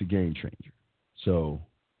 It's a game changer. So,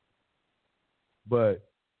 but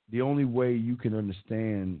the only way you can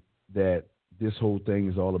understand that this whole thing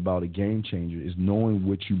is all about a game changer is knowing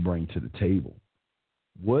what you bring to the table.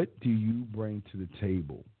 What do you bring to the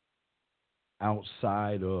table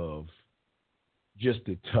outside of just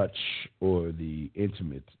the touch or the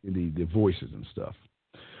intimate, the voices and stuff?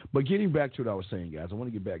 But getting back to what I was saying, guys, I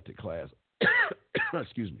want to get back to class.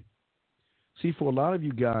 Excuse me. See, for a lot of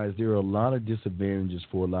you guys, there are a lot of disadvantages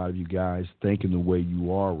for a lot of you guys thinking the way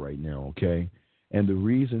you are right now, okay? And the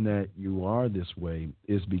reason that you are this way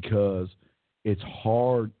is because it's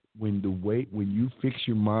hard when you fix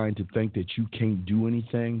your mind to think that you can't do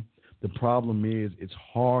anything. The problem is it's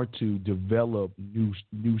hard to develop new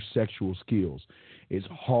sexual skills. It's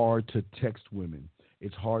hard to text women.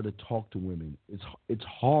 It's hard to talk to women. It's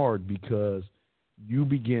hard because you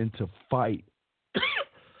begin to fight.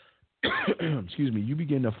 Excuse me. You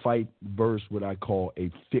begin to fight versus what I call a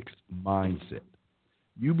fixed mindset.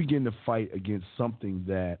 You begin to fight against something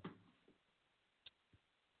that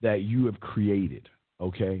you have created,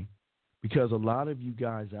 okay? Because a lot of you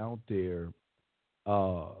guys out there,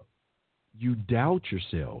 you doubt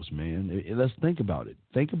yourselves, man. Let's think about it.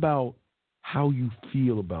 Think about how you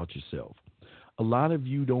feel about yourself. A lot of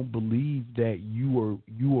you don't believe that you are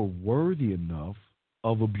worthy enough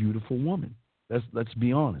of a beautiful woman. Let's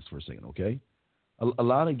be honest for a second, okay? A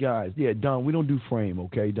lot of guys, yeah, Don, we don't do frame,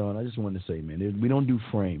 okay, Don? I just wanted to say, man, we don't do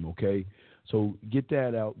frame, okay? So get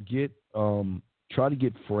that out. Try to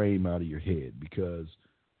get frame out of your head, because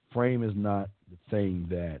frame is not the thing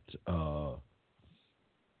that's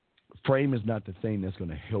going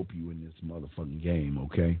to help you in this motherfucking game,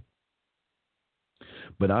 okay?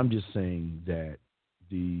 But I'm just saying that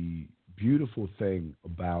the beautiful thing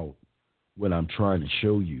about what I'm trying to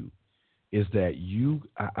show you is that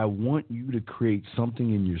I want you to create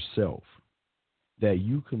something in yourself that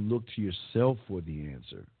you can look to yourself for the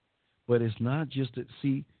answer. But it's not just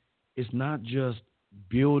it's not just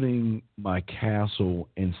building my castle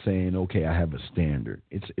and saying, okay, I have a standard.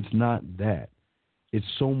 It's not that. It's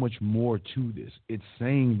so much more to this. It's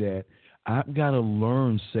saying that I've got to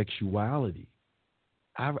learn sexuality.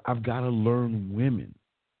 I've got to learn women.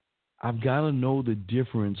 I've got to know the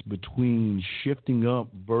difference between shifting up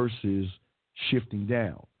versus shifting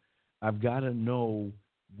down. I've got to know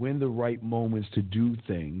when the right moments to do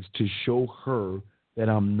things to show her that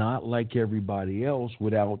I'm not like everybody else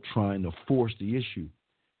without trying to force the issue.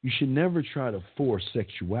 You should never try to force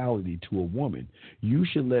sexuality to a woman. You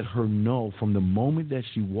should let her know from the moment that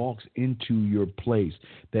she walks into your place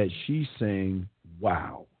that she's saying,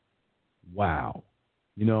 wow, wow.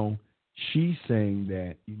 You know, she's saying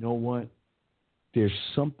that, you know what, there's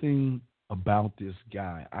something about this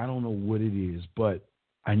guy. I don't know what it is, but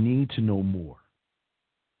I need to know more.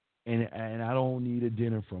 And I don't need a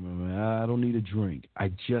dinner from him. I don't need a drink.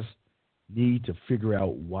 I just need to figure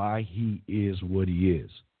out why he is what he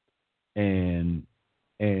is. And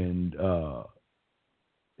hell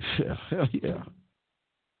yeah.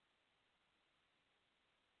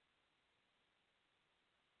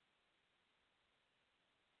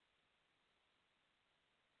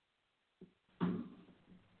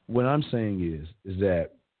 what I'm saying is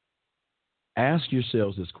that ask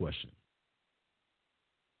yourselves this question: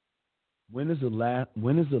 when is the last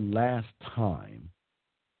time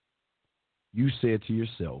you said to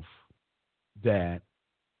yourself that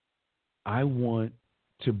I want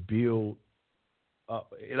to build,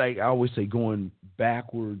 like I always say, going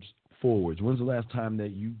backwards, forwards? When's the last time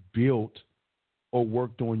that you built or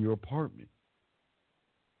worked on your apartment?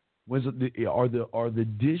 Are the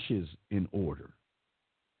dishes in order?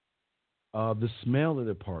 The smell of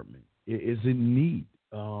the apartment, is it neat?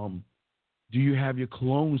 Do you have your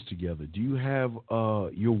colognes together? Do you have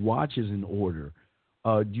your watches in order?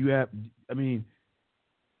 Do you have? I mean,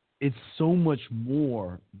 it's so much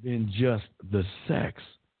more than just the sex,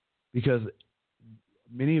 because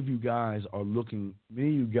many of you guys are looking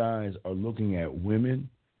at women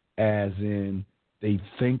as in they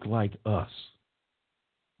think like us.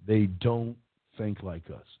 They don't think like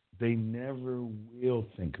us. They never will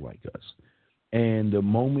think like us. And the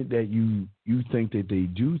moment that you think that they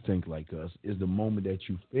do think like us is the moment that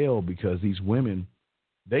you fail, because these women,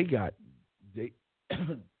 they on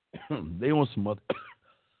some other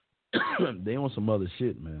they on some other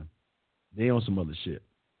shit, man. They on some other shit.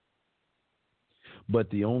 But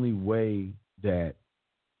the only way that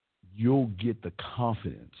you'll get the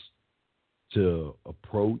confidence to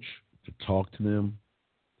approach, to talk to them,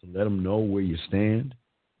 to let them know where you stand,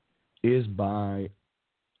 is by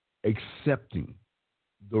accepting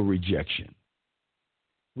the rejection.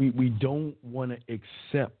 We don't want to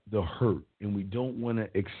accept the hurt, and we don't want to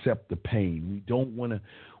accept the pain. We don't want to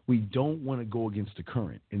go against the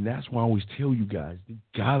current. And that's why I always tell you guys, you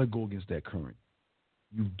gotta go against that current.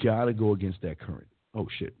 You gotta go against that current. Oh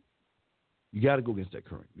shit. You gotta go against that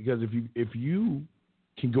current. Because if you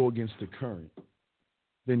can go against the current,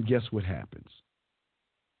 then guess what happens?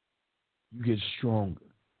 You get stronger.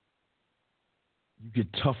 You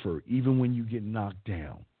get tougher even when you get knocked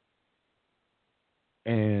down.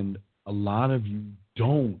 And a lot of you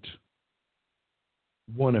don't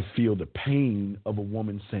want to feel the pain of a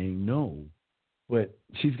woman saying no, but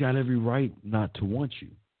she's got every right not to want you.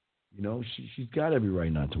 You know, she's got every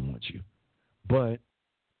right not to want you. But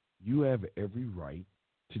you have every right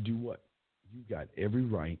to do what? You got every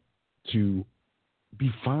right to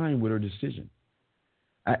be fine with her decision.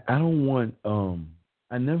 I don't want,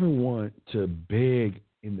 I never want to beg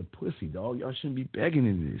in the pussy, dog. Y'all shouldn't be begging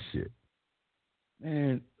into this shit.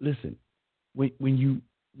 Man, listen, when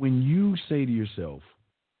you say to yourself,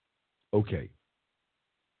 okay,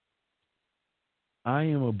 I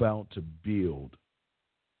am about to build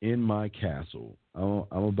in my castle, I'm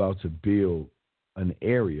about to build an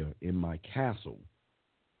area in my castle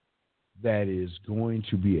that is going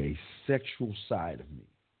to be a sexual side of me.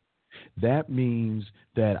 That means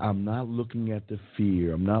that I'm not looking at the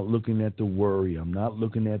fear. I'm not looking at the worry. I'm not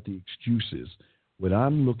looking at the excuses. What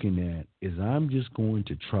I'm looking at is I'm just going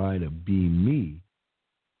to try to be me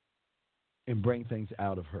and bring things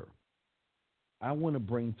out of her. I want to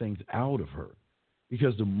bring things out of her,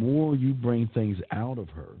 because the more you bring things out of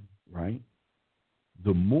her, right,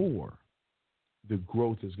 the more the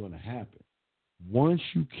growth is going to happen. Once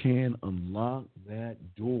you can unlock that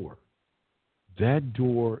door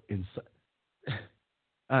inside,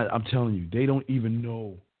 I'm telling you, they don't even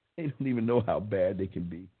know how bad they can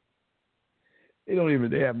be. They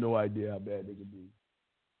have no idea how bad they can be.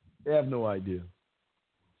 They have no idea.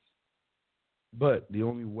 But the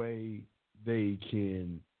only way they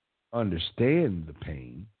can understand the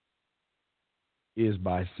pain is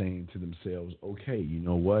by saying to themselves, okay, you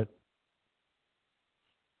know what?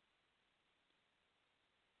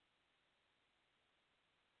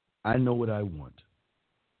 I know what I want.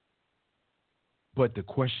 But the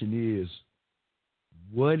question is,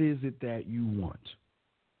 what is it that you want?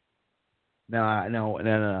 Now,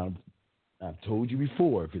 I've told you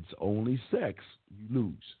before, if it's only sex, you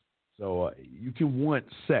lose. So you can want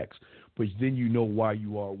sex, but then you know why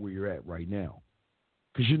you are where you're at right now.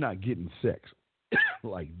 Because you're not getting sex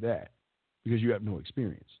like that, because you have no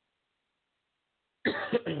experience.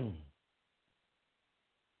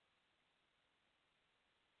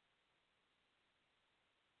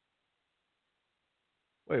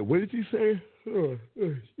 Wait, what did you say?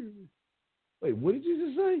 Wait, what did you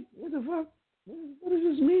just say? What the fuck? What does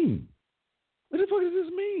this mean? What the fuck does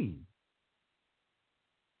this mean?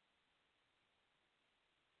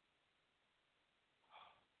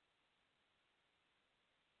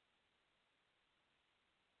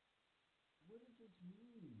 What does this mean,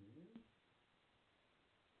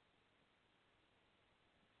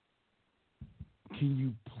 man? Can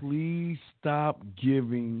you please stop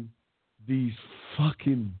giving these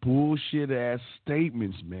fucking bullshit ass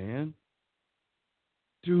statements, man?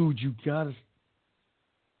 Dude, you gotta.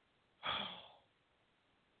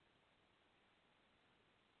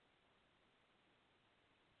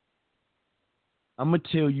 I'm gonna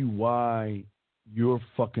tell you why you're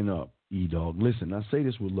fucking up, E-Dog. Listen, I say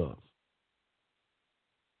this with love.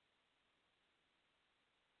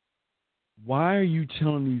 Why are you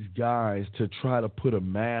telling these guys to try to put a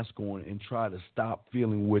mask on and try to stop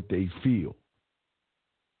feeling what they feel?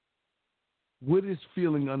 What is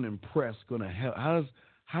feeling unimpressed going to help?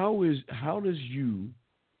 How does you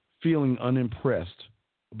feeling unimpressed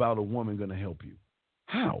about a woman going to help you?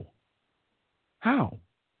 How?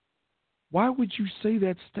 Why would you say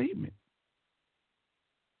that statement?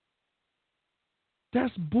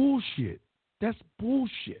 That's bullshit. That's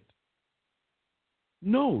bullshit.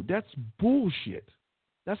 No, that's bullshit.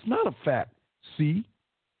 That's not a fact. See?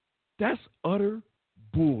 That's utter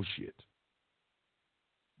bullshit.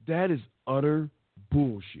 That is utter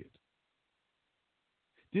bullshit.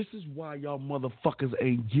 This is why y'all motherfuckers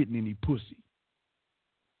ain't getting any pussy.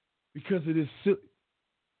 Because it is silly.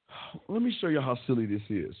 Let me show you how silly this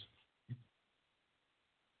is.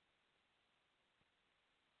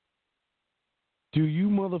 Do you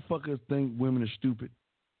motherfuckers think women are stupid?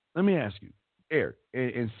 Let me ask you, Eric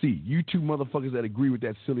and C, you two motherfuckers that agree with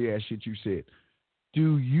that silly ass shit you said.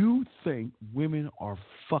 Do you think women are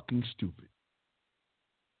fucking stupid?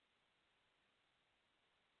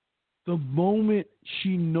 The moment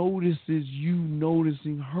she notices you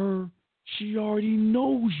noticing her, she already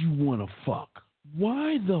knows you want to fuck.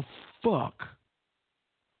 Why the fuck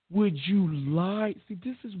would you lie? See,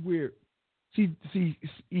 this is where,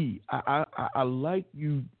 I like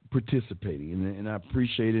you participating, and I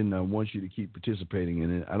appreciate it, and I want you to keep participating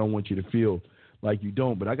in it. I don't want you to feel like you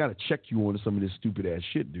don't, but I got to check you on some of this stupid ass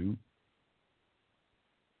shit, dude.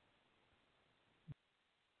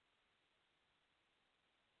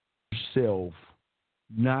 Yourself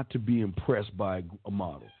not to be impressed by a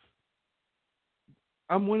model.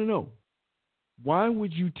 I want to know, why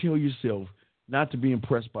would you tell yourself not to be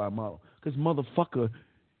impressed by a model? Because motherfucker,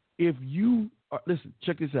 if you listen,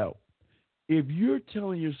 check this out. If you're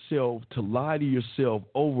telling yourself to lie to yourself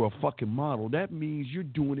over a fucking model, that means you're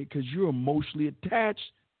doing it because you're emotionally attached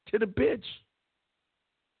to the bitch.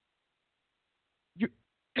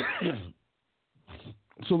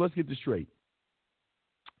 So let's get this straight.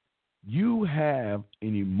 You have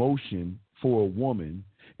an emotion for a woman,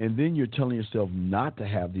 and then you're telling yourself not to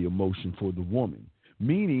have the emotion for the woman,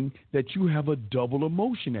 meaning that you have a double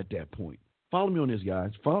emotion at that point. Follow me on this,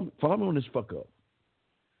 guys. Follow me on this fuck up.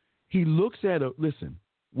 He looks at listen,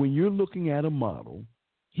 when you're looking at a model,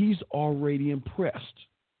 he's already impressed.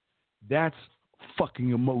 That's fucking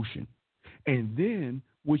emotion. And then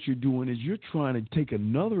what you're doing is you're trying to take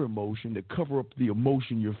another emotion to cover up the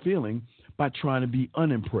emotion you're feeling by trying to be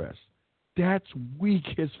unimpressed. That's weak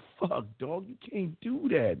as fuck, dog. You can't do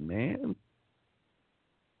that, man.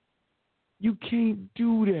 You can't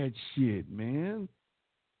do that shit, man.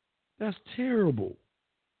 That's terrible.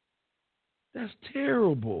 That's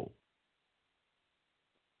terrible.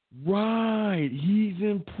 Right. He's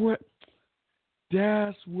impressed.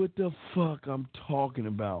 That's what the fuck I'm talking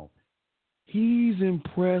about. He's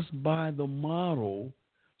impressed by the model,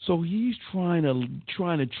 so he's trying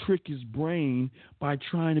to trick his brain by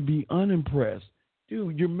trying to be unimpressed.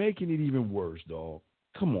 Dude, you're making it even worse, dog.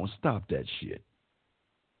 Come on, stop that shit.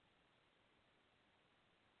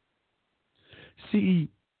 See,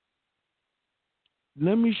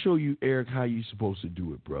 let me show you, Eric, how you're supposed to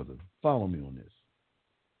do it, brother. Follow me on this.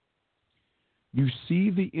 You see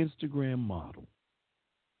the Instagram model.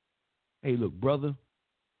 Hey, look, brother,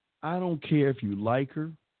 I don't care if you like her.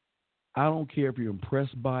 I don't care if you're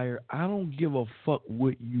impressed by her. I don't give a fuck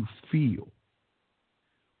what you feel.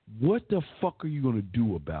 What the fuck are you going to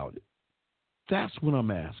do about it? That's what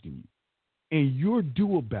I'm asking you. And your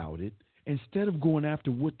do about it, instead of going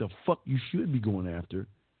after what the fuck you should be going after,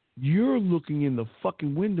 you're looking in the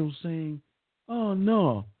fucking window saying, oh,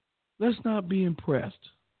 no, let's not be impressed.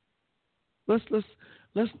 Let's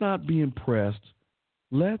not be impressed.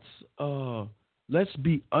 Let's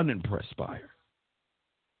be unimpressed by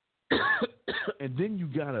her. And then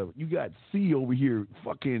you got C over here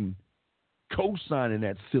fucking co-signing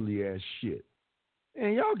that silly ass shit.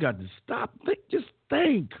 And y'all got to stop. Just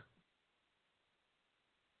think.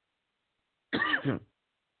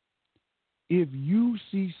 If you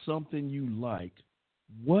see something you like,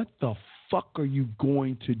 what the fuck are you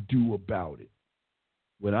going to do about it?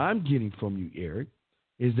 What I'm getting from you, Eric,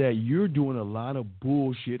 is that you're doing a lot of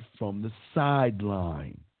bullshit from the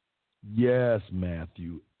sideline. Yes,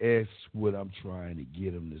 Matthew, that's what I'm trying to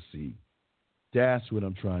get him to see. That's what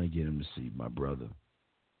I'm trying to get him to see, my brother.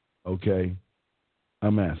 Okay?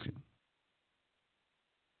 I'm asking.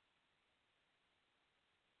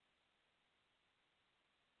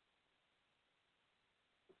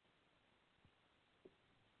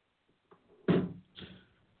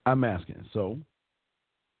 I'm asking. So,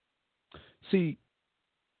 see,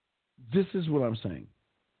 this is what I'm saying.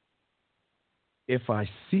 If I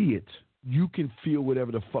see it, you can feel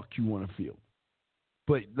whatever the fuck you want to feel.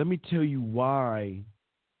 But let me tell you why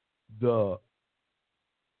the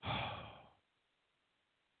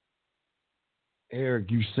Eric,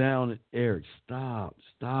 Eric,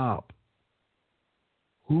 stop.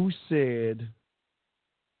 Who said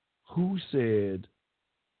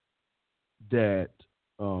that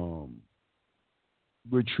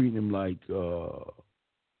we're treating him like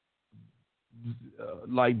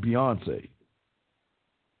Beyonce?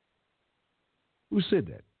 Who said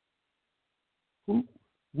that? Who?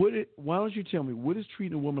 Why don't you tell me what is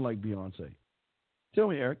treating a woman like Beyonce? Tell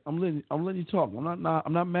me, Eric. I'm letting you talk. I'm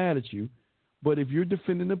not mad at you, but if you're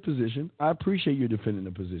defending the position, I appreciate you defending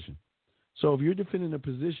the position. So if you're defending the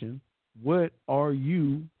position, what are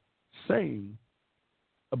you saying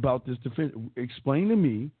about this defense? Explain to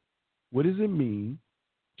me, what does it mean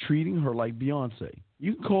treating her like Beyonce?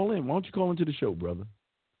 You can call in. Why don't you call into the show, brother?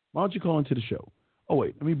 Why don't you call into the show? Oh,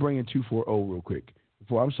 wait. Let me bring in 240 real quick.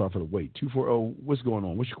 I'm sorry for the wait. 240, what's going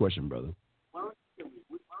on? What's your question, brother?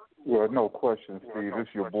 Well, no question, Steve. This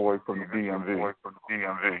is your boy from the DMV.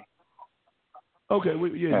 Okay, do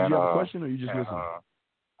you have a question or you just listening?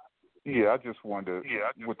 Yeah, I just wondered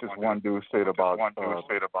what this one dude said about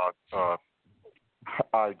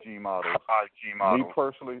IG models. Me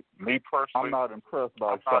personally, I'm not impressed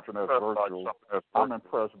by something that's virtual. I'm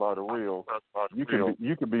impressed by the real. You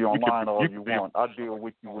can be online all you want. I deal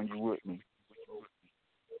with you when you with me.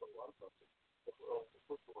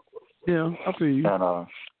 Yeah, I feel you.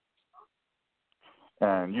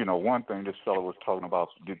 And you know, one thing this fellow was talking about,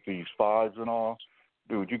 these fives and all,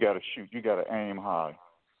 dude, you got to shoot, you got to aim high.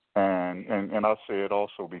 And I said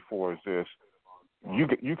also before is this, you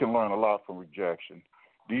can learn a lot from rejection.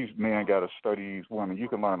 These men got to study these women. You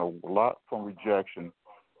can learn a lot from rejection.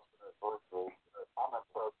 I'm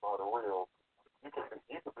impressed by the real. You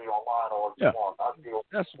can be online all you want. I deal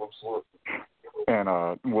with. And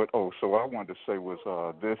so I wanted to say was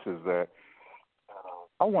this is that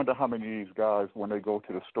I wonder how many of these guys, when they go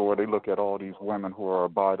to the store, they look at all these women who are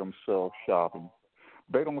by themselves shopping.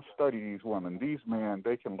 They don't study these women. These men,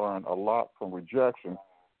 they can learn a lot from rejection.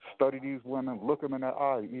 Study these women, look them in the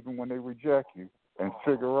eye, even when they reject you, and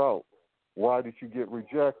figure out why did you get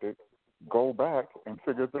rejected. Go back and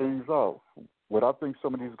figure things out. What I think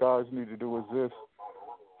some of these guys need to do is this: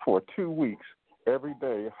 for 2 weeks, every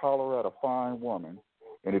day, holler at a fine woman,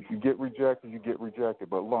 and if you get rejected, you get rejected,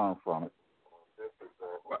 but learn from it.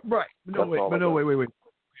 Right.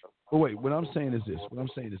 Wait. What I'm saying is this.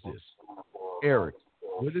 Eric,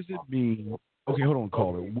 what does it mean? Okay, hold on,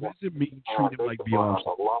 caller. What does it mean treated like Beyonce?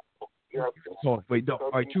 Wait, no.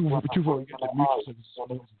 All right, 244. We got to mute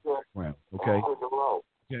yourself. Round, okay?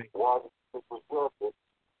 Okay.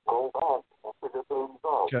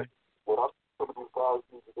 Okay. What some of these guys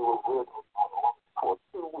need to do is this: for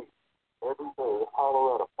 2 weeks, every day,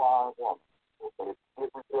 holler at a fine woman. And if you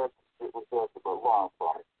get rejected, but learn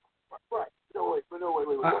from it. Right. No, wait.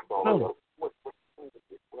 No.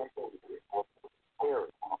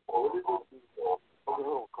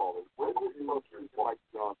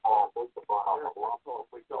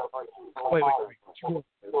 Wait. Hold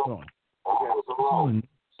on.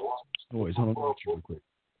 Noise. Hold on, real quick.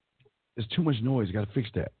 There's too much noise. Got to fix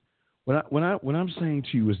that. What I'm saying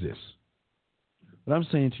to you is this.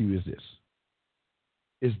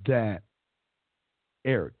 Is that,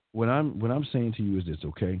 Eric? What I'm saying to you is this.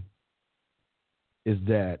 Okay. Is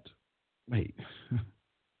that, wait.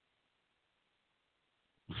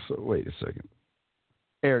 So wait a second.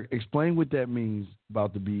 Eric, explain what that means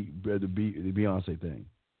about the Beyonce thing.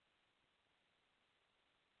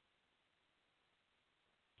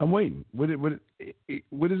 I'm waiting. What does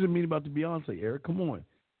it mean about the Beyonce, Eric? Come on.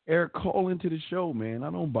 Eric, call into the show, man.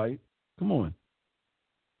 I don't bite. Come on.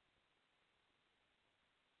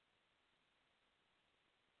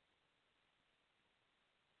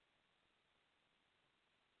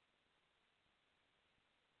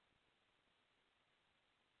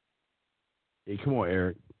 Hey, come on,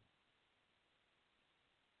 Eric.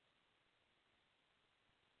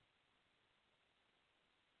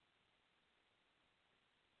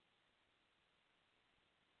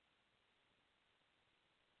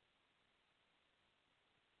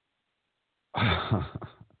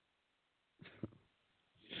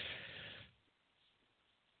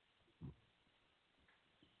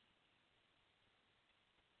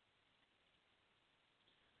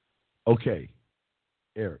 Okay,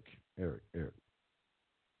 Eric.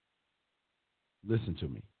 Listen to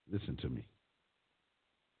me.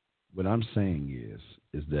 What I'm saying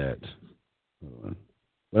is that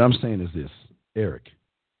what I'm saying is this, Eric.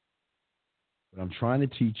 What I'm trying to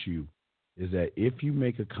teach you is that if you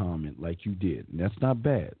make a comment like you did, and that's not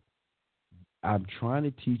bad, I'm trying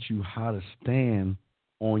to teach you how to stand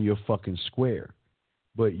on your fucking square.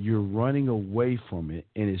 But you're running away from it,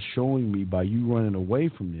 and it's showing me by you running away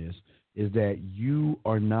from this is that you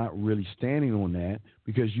are not really standing on that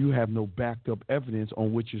because you have no backed up evidence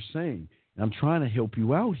on what you're saying. And I'm trying to help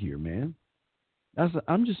you out here, man.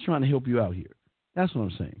 I'm just trying to help you out here. That's what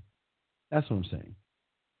I'm saying. That's all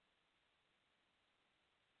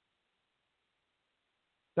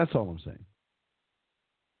I'm saying.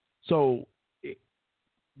 So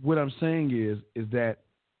what I'm saying is that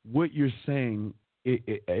what you're saying,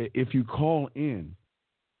 if you call in,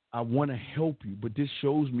 I want to help you, but this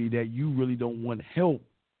shows me that you really don't want help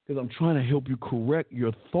because I'm trying to help you correct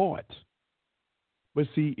your thought. But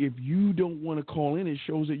see, if you don't want to call in, it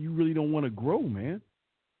shows that you really don't want to grow, man.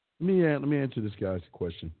 Let me answer this guy's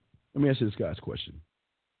question. All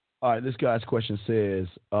right, this guy's question says,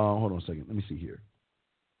 hold on a second. Let me see here.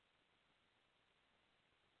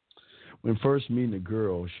 When first meeting a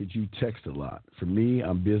girl, should you text a lot? For me,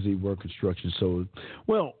 I'm busy, work construction. So,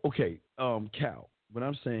 well, okay, Cal, what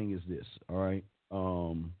I'm saying is this, all right?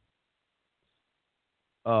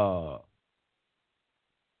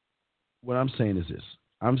 What I'm saying is this.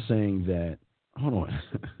 I'm saying that, hold on.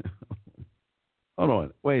 Hold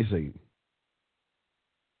on. Wait a second.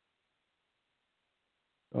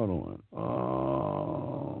 Hold on. Hold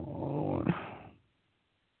on.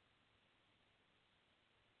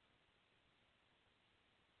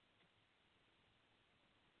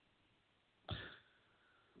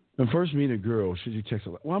 When first meeting a girl, should you text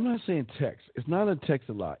a lot? Well, I'm not saying text. It's not a text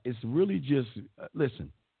a lot. It's really just,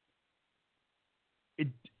 listen,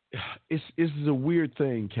 it's a weird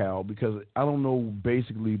thing, Cal, because I don't know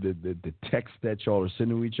basically the text that y'all are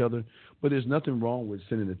sending to each other, but there's nothing wrong with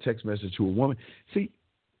sending a text message to a woman. See,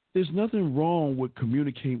 there's nothing wrong with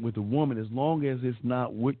communicating with a woman as long as it's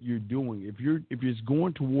not what you're doing. If it's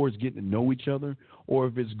going towards getting to know each other, or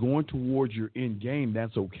if it's going towards your end game,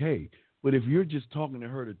 that's okay. But if you're just talking to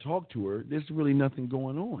her to talk to her, there's really nothing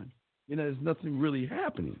going on. There's nothing really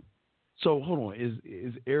happening. So hold on,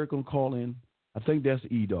 is Eric gonna call in? I think that's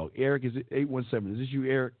E-Dog. Eric, is it 817? Is this you,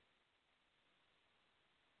 Eric?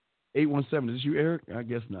 817, is this you, Eric? I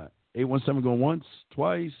guess not. 817 going once,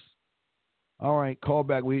 twice. All right, call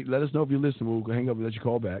back. Let us know if you listen. We'll hang up and let you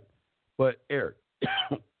call back. But Eric,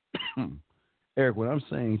 Eric, what I'm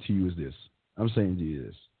saying to you is this.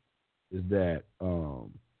 Is that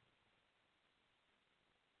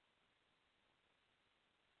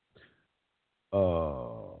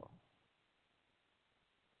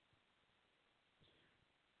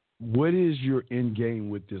what is your end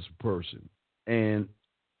game with this person? And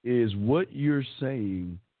is what you're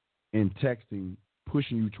saying and texting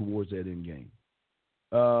pushing you towards that end game?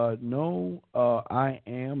 No, I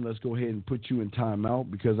am. Let's go ahead and put you in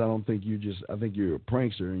timeout because I don't think I think you're a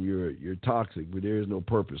prankster and you're toxic, but there is no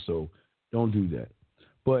purpose. So don't do that.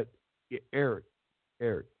 But Eric,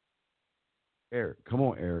 come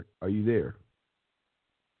on, Eric. Are you there?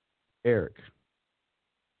 Eric,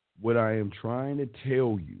 what I am trying to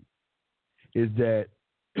tell you is that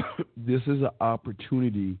this is an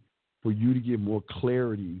opportunity for you to get more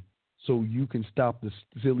clarity so you can stop the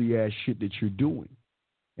silly ass shit that you're doing.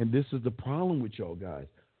 And this is the problem with y'all guys.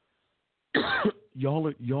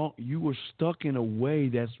 You are stuck in a way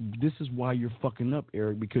this is why you're fucking up,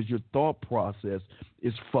 Eric, because your thought process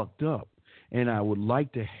is fucked up. And I would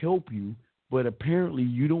like to help you, but apparently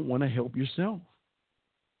you don't want to help yourself.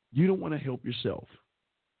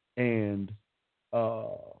 And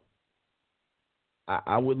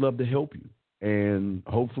I would love to help you. And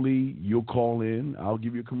hopefully you'll call in. I'll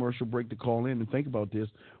give you a commercial break to call in and think about this.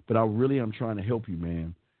 But I'm trying to help you,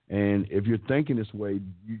 man. And if you're thinking this way,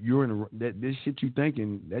 you're in this shit you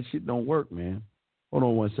thinking, that shit don't work, man. Hold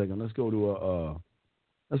on 1 second. Let's go to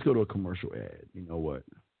a commercial ad. You know what?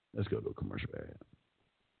 Let's go to a commercial ad.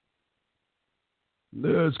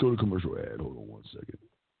 Hold on 1 second.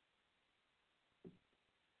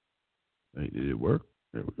 Hey, did it work?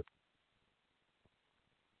 There we go.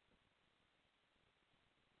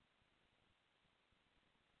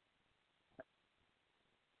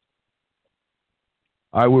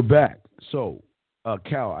 All right, we're back. So,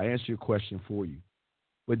 Cal, I answered your question for you.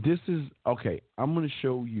 But this is, okay, I'm going to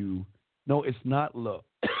show you. No, it's not love.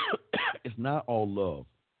 It's not all love.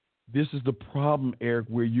 This is the problem, Eric,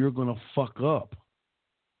 where you're going to fuck up.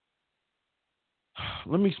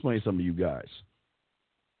 let me explain something to you guys.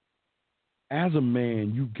 As a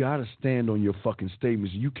man, you got to stand on your fucking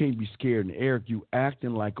statements. You can't be scared. And Eric, you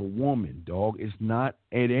acting like a woman, dog. It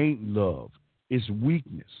ain't love. It's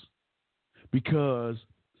weakness. Because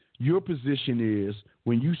your position is,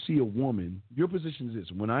 when you see a woman, your position is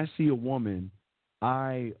this. When I see a woman,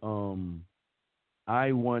 I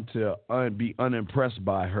want to be unimpressed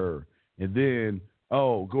by her. And then,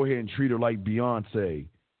 go ahead and treat her like Beyonce.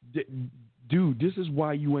 Dude, this is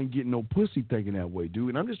why you ain't getting no pussy thinking that way, dude.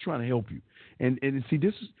 And I'm just trying to help you. And see,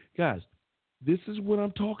 this is what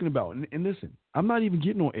I'm talking about. And listen, I'm not even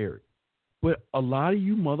getting on Eric. But a lot of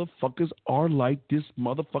you motherfuckers are like this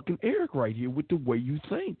motherfucking Eric right here with the way you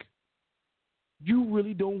think. You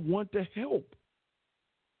really don't want the help.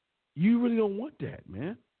 You really don't want that,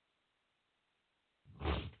 man.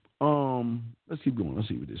 Let's keep going. Let's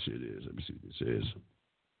see what this shit is. Let me see what this is.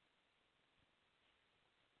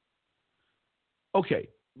 Okay,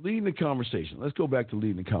 leading the conversation. Let's go back to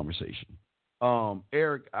leading the conversation.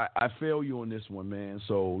 Eric, I fail you on this one, man.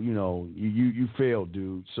 So, you failed,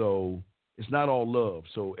 dude. So it's not all love.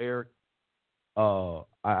 So, Eric,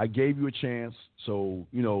 I gave you a chance. So,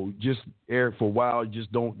 just Eric, for a while, you're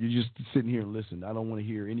just sitting here and listen. I don't want to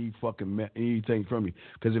hear any fucking anything from you.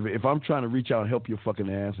 Because if I'm trying to reach out and help your fucking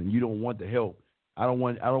ass and you don't want the help, I don't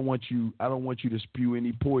want you to spew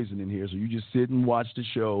any poison in here. So you just sit and watch the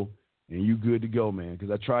show and you good to go, man.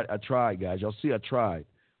 Because I tried, guys. Y'all see I tried.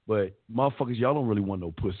 But motherfuckers, y'all don't really want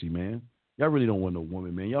no pussy, man. Y'all really don't want no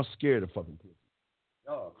woman, man. Y'all scared of fucking pussy.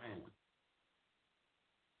 Oh, man.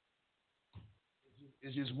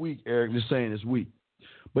 It's just weak, Eric. Just saying it's weak.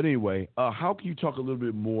 But anyway, how can you talk a little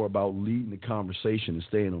bit more about leading the conversation and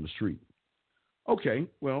staying on the street? Okay,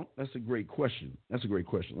 well, that's a great question. Let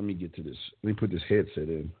me get to this. Let me put this headset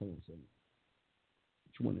in. Hold on a second.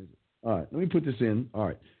 Which one is it? All right, let me put this in. All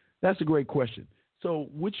right, that's a great question. So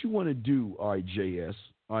what you want to do, all right, JS,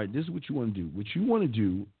 all right, this is what you want to do. What you want to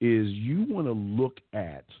do is you want to look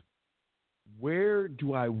at, where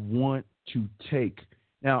do I want to take?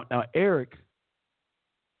 Now, Eric,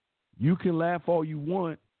 you can laugh all you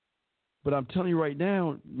want, but I'm telling you right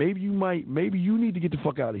now, maybe you need to get the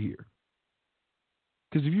fuck out of here.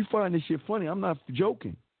 Because if you find this shit funny, I'm not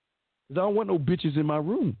joking. Because I don't want no bitches in my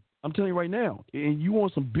room. I'm telling you right now. And you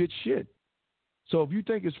want some bitch shit. So if you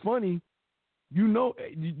think it's funny, you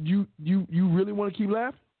really want to keep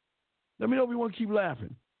laughing? Let me know if you want to keep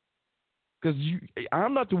laughing. Because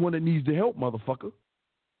I'm not the one that needs the help, motherfucker.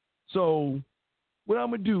 So what I'm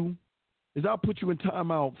going to do is I'll put you in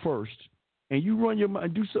timeout first, and you run your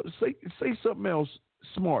mind, do something, say something else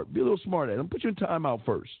smart. Be a little smart ass. I'm put you in timeout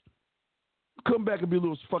first. Come back and be a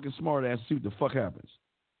little fucking smart ass and see what the fuck happens.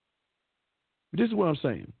 But this is what I'm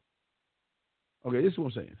saying. Okay, this is what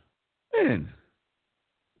I'm saying. Man.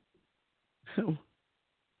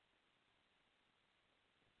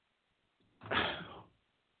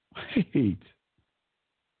 Wait.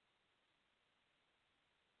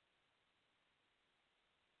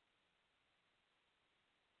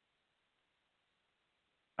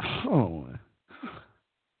 Oh.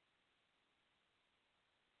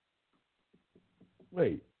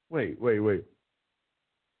 Wait.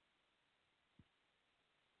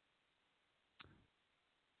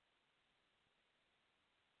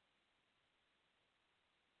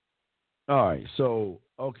 All right. So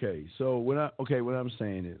what I'm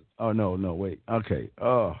saying is, wait. Okay.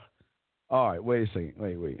 All right. Wait a second.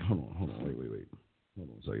 Wait. Hold on. Wait. Hold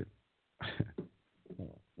on a second.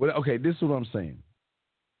 Okay. This is what I'm saying.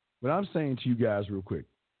 What I'm saying to you guys real quick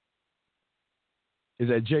is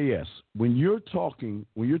that, JS, when you're talking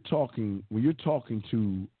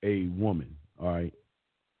to a woman, all right,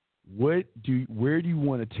 where do you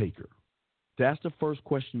want to take her? That's the first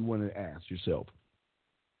question you want to ask yourself.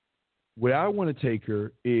 Where I want to take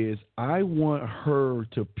her is, I want her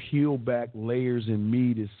to peel back layers in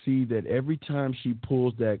me to see that every time she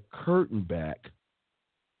pulls that curtain back,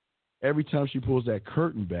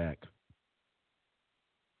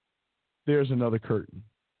 there's another curtain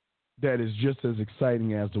that is just as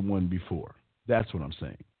exciting as the one before. That's what I'm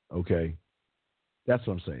saying. Okay? That's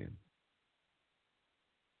what I'm saying.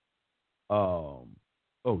 Oh,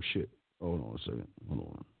 shit. Hold on a second. Hold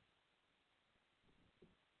on.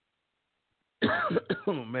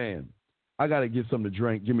 Oh, man. I got to get something to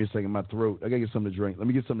drink. Give me a second. My throat. I got to get something to drink. Let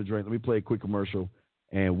me get something to drink. Let me play a quick commercial,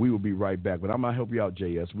 and we will be right back. But I'm going to help you out,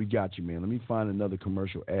 JS. We got you, man. Let me find another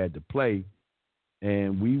commercial ad to play,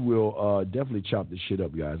 and we will definitely chop this shit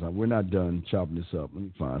up, guys. We're not done chopping this up. Let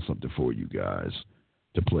me find something for you guys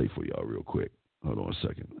to play for y'all real quick. Hold on a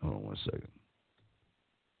second. Hold on 1 second.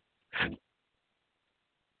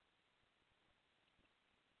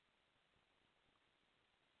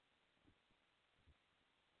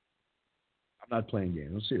 not playing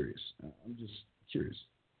games. I'm serious. I'm just curious.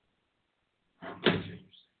 All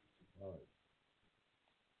right.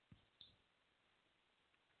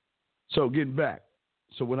 So getting back.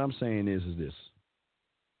 So what I'm saying is this.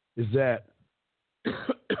 Is that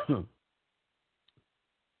let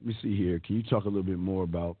me see here. Can you talk a little bit more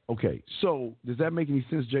about okay, so does that make any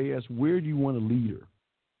sense, JS? Where do you want to lead her?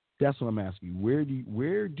 That's what I'm asking you. Where do you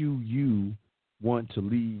want to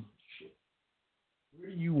lead? Where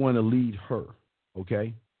do you want to lead her?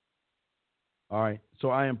 Okay. All right. So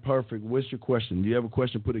I am perfect. What's your question? Do you have a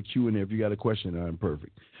question? Put a Q in there. If you got a question, I am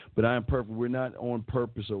perfect. But I am perfect. We're not on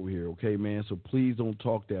purpose over here, okay, man? So please don't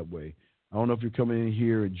talk that way. I don't know if you're coming in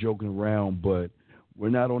here and joking around, but we're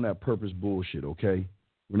not on that purpose bullshit, okay?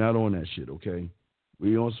 We're not on that shit, okay?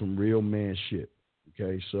 We're on some real man shit,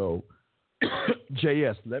 okay? So,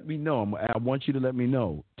 JS, let me know. I want you to let me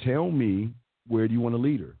know. Tell me, where do you want to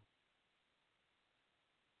lead her?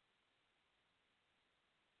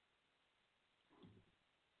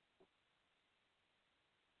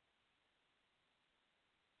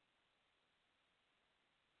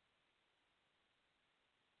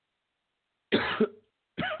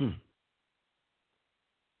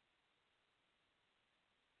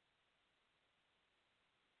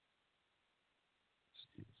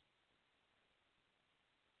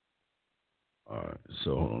 All right,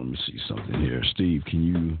 so hold on, let me see something here. Steve, can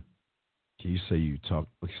you say you talk?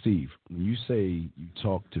 Steve, when you say you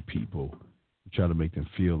talk to people, you try to make them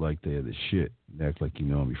feel like they're the shit and act like you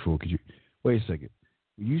know them before. Could you wait a second?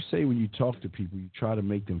 When you say when you talk to people, you try to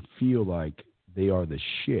make them feel like they are the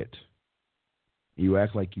shit. You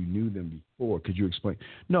act like you knew them before. Could you explain?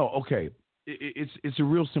 No, okay. It's a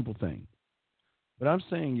real simple thing. What I'm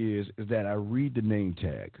saying is that I read the name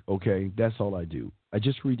tag, okay? That's all I do. I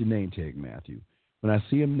just read the name tag, Matthew. When I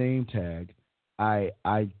see a name tag, I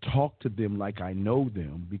talk to them like I know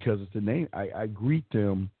them because it's the name. I greet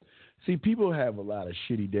them. See, people have a lot of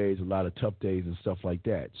shitty days, a lot of tough days and stuff like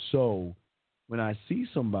that. So when I see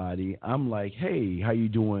somebody, I'm like, hey, how you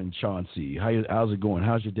doing, Chauncey? How's it going?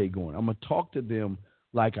 How's your day going? I'm going to talk to them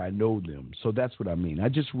like I know them. So that's what I mean. I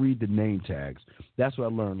just read the name tags. That's what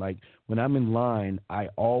I learned. Like when I'm in line, I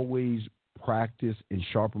always practice and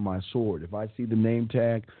sharpen my sword. If I see the name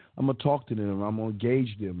tag, I'm going to talk to them. I'm going to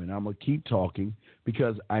engage them, and I'm going to keep talking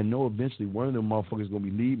because I know eventually one of them motherfuckers is going to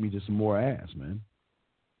be leading me to some more ass, man.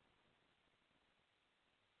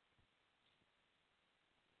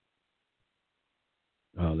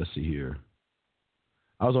 Let's see here.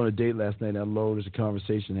 I was on a date last night. I loaded the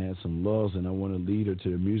conversation, had some loves, and I want to lead her to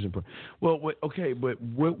the amusement park. Well, okay, but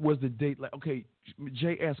what was the date like? Okay,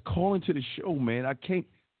 JS, call into the show, man. I can't.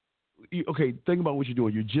 Okay, think about what you're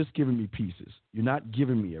doing. You're just giving me pieces. You're not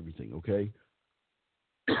giving me everything, okay?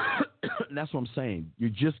 That's what I'm saying. You're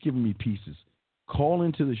just giving me pieces. Call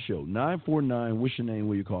into the show. 949, what's your name?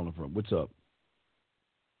 Where you calling from? What's up?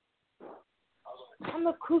 I'm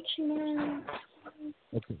a coochie man.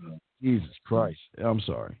 Okay. Jesus Christ. I'm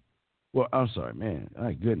sorry. Well, I'm sorry, man.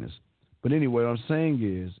 My goodness. But anyway, what I'm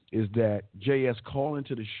saying is that JS, call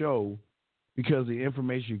into the show because the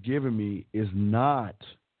information you're giving me is not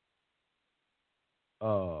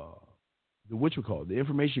the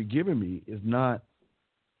information you're giving me is not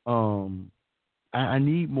I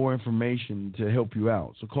need more information to help you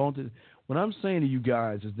out. So call into what I'm saying to you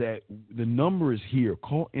guys is that the number is here.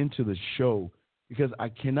 Call into the show because I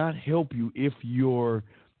cannot help you if you're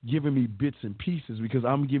giving me bits and pieces because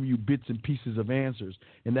I'm giving you bits and pieces of answers,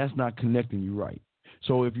 and that's not connecting you right.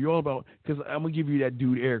 So if you're all about, because I'm going to give you that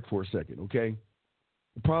dude Eric for a second, okay?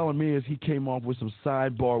 The problem is he came off with some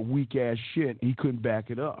sidebar weak-ass shit, and he couldn't back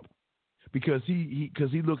it up because he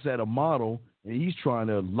looks at a model, and he's trying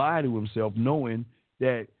to lie to himself knowing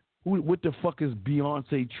that what the fuck is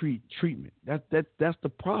Beyonce treatment? That's the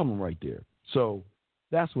problem right there. So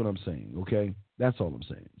that's what I'm saying, okay? That's all I'm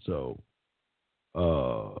saying. So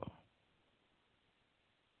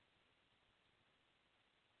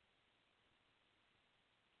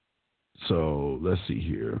let's see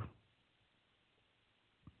here.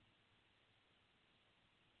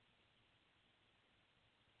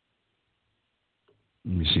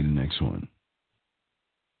 Let me see the next one.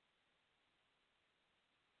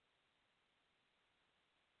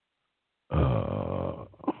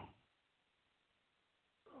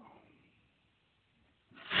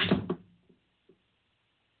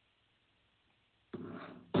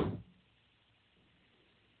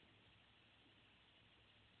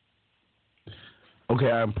 Okay,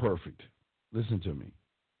 I'm perfect. Listen to me.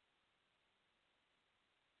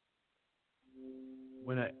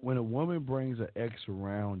 When a woman brings an ex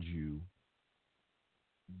around you,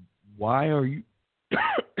 why are you,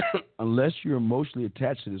 unless you're emotionally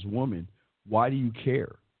attached to this woman, why do you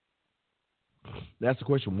care? That's the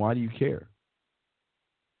question. Why do you care?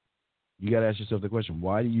 You got to ask yourself the question.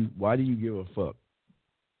 Why do you give a fuck?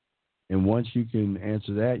 And once you can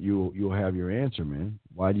answer that, you'll have your answer, man.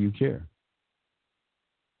 Why do you care?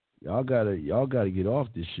 Y'all gotta get off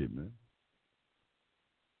this shit, man.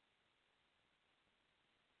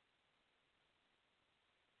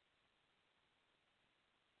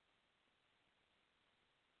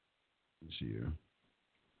 Let's see here.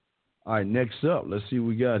 All right, next up, let's see what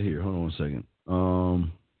we got here. Hold on a second.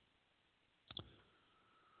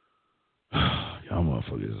 Y'all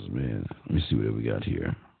motherfuckers, man. Let me see what we got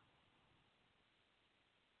here.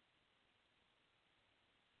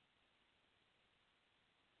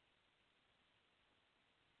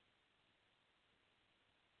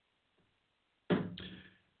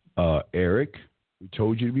 Eric, we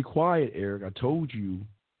told you to be quiet, Eric. I told you,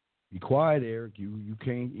 be quiet, Eric. You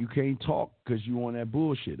can't talk because you on that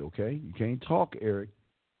bullshit. Okay, you can't talk, Eric.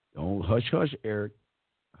 Don't hush, Eric.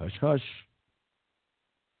 Hush, hush.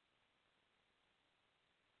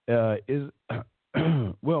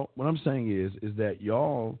 Well, what I'm saying is that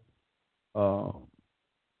y'all,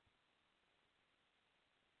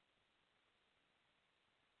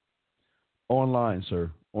 online,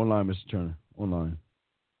 sir, online, Mr. Turner, online.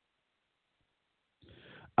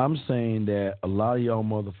 I'm saying that a lot of y'all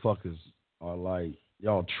motherfuckers are like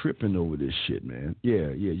y'all tripping over this shit, man.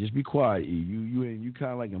 Yeah. Just be quiet, E. You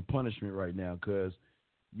kind of like in punishment right now because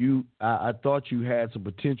I thought you had some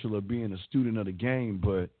potential of being a student of the game,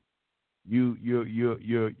 but your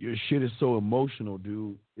shit is so emotional,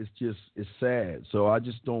 dude. It's sad. So I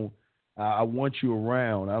just don't. I want you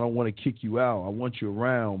around. I don't want to kick you out. I want you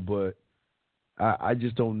around, but I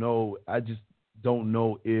just don't know. I just don't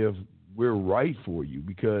know if we're right for you,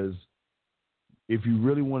 because if you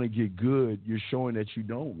really want to get good, you're showing that you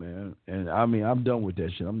don't, man. And I mean, I'm done with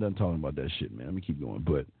that shit. I'm done talking about that shit, man. Let me keep going.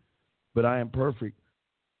 But I am perfect.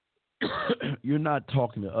 You're not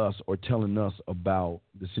talking to us or telling us about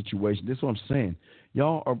the situation. This is what I'm saying.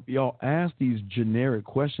 Y'all ask these generic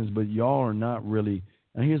questions, but y'all are not really.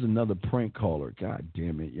 Now here's another prank caller. God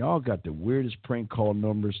damn it. Y'all got the weirdest prank call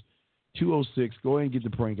numbers. 206. Go ahead and get the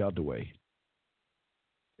prank out the way.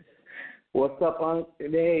 What's up,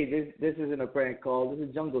 hey, this isn't a prank call. This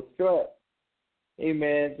is Jungle Strut. Hey,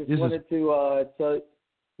 man, just wanted to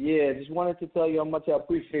tell you how much I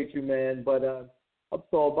appreciate you, man. But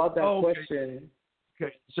so about that question.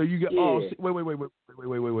 Okay, so you got. Yeah. Oh, see,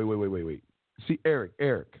 wait. See, Eric.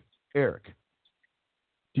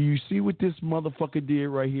 Do you see what this motherfucker did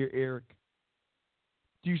right here, Eric?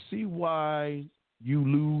 Do you see why you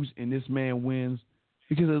lose and this man wins?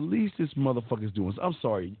 Because at least this motherfucker's doing. I'm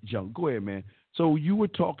sorry, Junk. Go ahead, man. So you were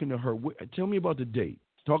talking to her. Tell me about the date.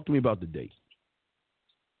 Talk to me about the date.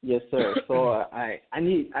 Yes, sir. So I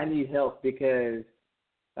need help because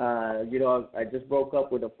I just broke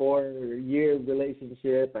up with a 4-year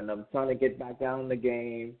relationship and I'm trying to get back down in the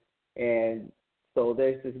game. And so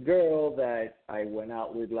there's this girl that I went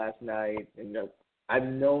out with last night, and I've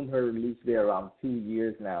known her loosely around 2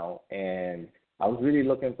 years now, and I was really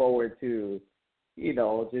looking forward to,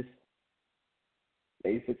 just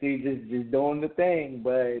basically just doing the thing.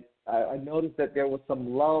 But I noticed that there was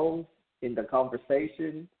some lulls in the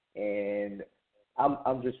conversation, and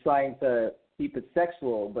I'm just trying to keep it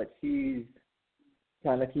sexual, but she's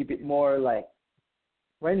trying to keep it more like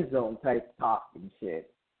friend zone type talk and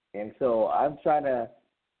shit. And so I'm trying to.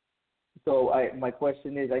 So my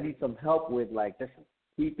question is, I need some help with like just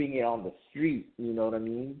keeping it on the street. You know what I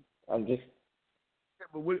mean? I'm just.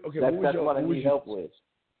 That's what I need help with.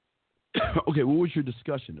 Okay, what was your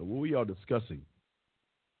discussion? What were y'all discussing?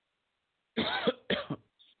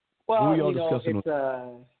 Well,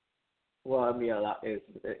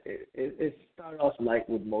 it started off like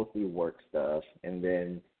with mostly work stuff, and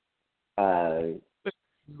then was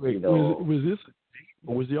this a date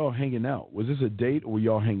or was y'all hanging out? Was this a date or were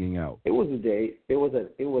y'all hanging out? It was a date. It was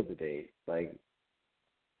a date. Like,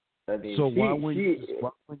 I mean, so why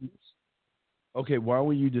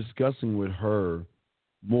were you discussing with her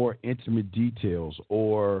more intimate details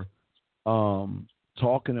or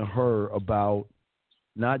talking to her about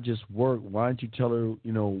not just work? Why don't you tell her,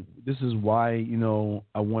 this is why,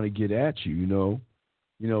 I want to get at you,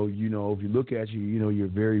 if you look at you, you're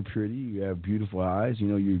very pretty, you have beautiful eyes,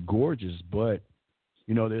 you're gorgeous, but,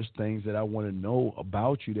 there's things that I want to know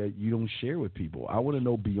about you that you don't share with people. I want to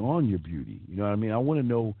know beyond your beauty. You know what I mean? I don't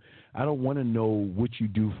want to know what you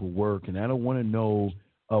do for work, and I don't want to know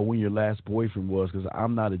when your last boyfriend was, because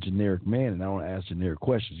I'm not a generic man and I don't ask generic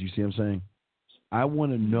questions. You see what I'm saying? I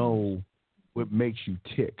want to know what makes you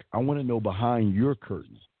tick. I want to know behind your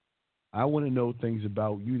curtains. I want to know things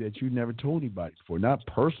about you that you never told anybody before. Not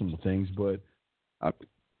personal things, but I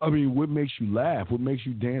mean, what makes you laugh? What makes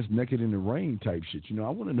you dance naked in the rain type shit? You know, I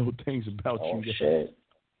want to know things about you. Oh, shit.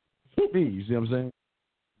 Me, you see what I'm saying?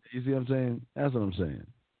 You see what I'm saying? That's what I'm saying.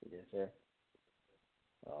 Yes, sir.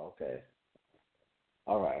 Oh, okay.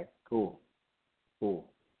 All right. Cool.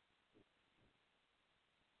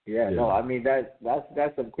 Yeah, no, I mean that's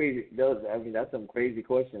some crazy. That's some crazy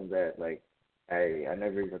questions that like I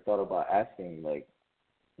never even thought about asking like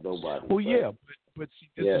nobody. Well, yeah, but see,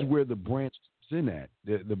 this is where the branch is in at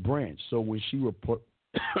the branch. So when she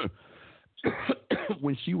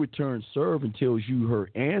when she returns serve and tells you her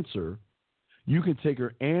answer, you can take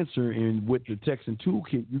her answer, and with the texting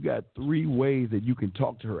toolkit, you got 3 ways that you can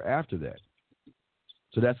talk to her after that.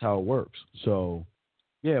 So that's how it works. So,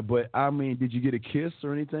 yeah, but I mean, did you get a kiss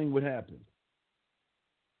or anything? What happened?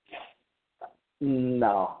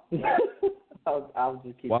 No, I'll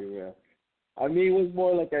just keep it real. I mean, it was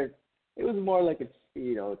more like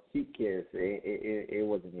a cheek kiss. It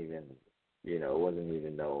wasn't even, it wasn't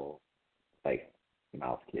even no like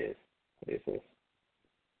mouth kiss. It's just,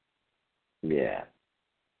 yeah.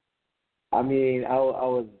 I mean,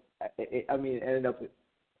 it ended up with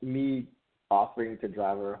me offering to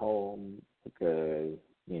drive her home because,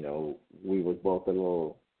 we was both a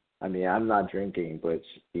little, I mean, I'm not drinking, but,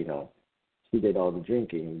 she did all the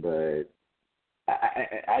drinking, but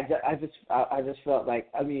I just felt like,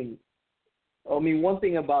 I mean, one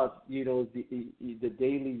thing about, the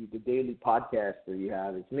daily podcast that you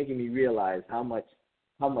have, it's making me realize how much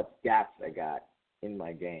gaps I got in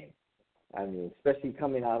my game. I mean, especially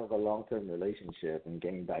coming out of a long-term relationship and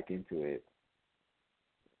getting back into it.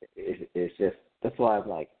 It's just, that's why I'm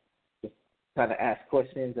like, just trying to ask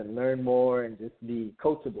questions and learn more and just be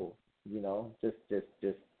coachable, just.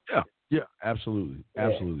 Yeah, absolutely.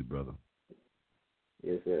 Absolutely, brother.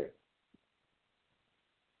 Yes, sir.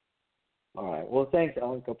 All right. Well, thanks,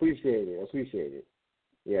 Unc. Appreciate it.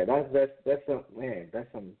 Yeah, that's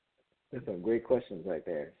some great questions right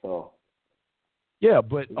there. So. Yeah,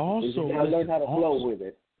 but also I learned how to flow with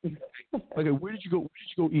it. Okay, where did you go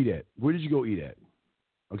eat at? Okay, where did you go eat at?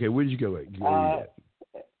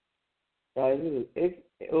 It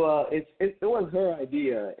was her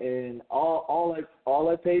idea, and all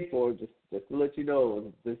I paid for, just to let you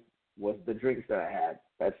know, was the drinks that I had.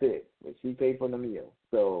 That's it. But she paid for the meal.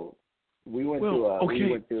 So we went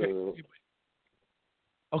to.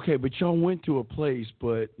 Okay, but y'all went to a place.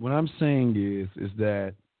 But what I'm saying is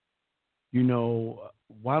that,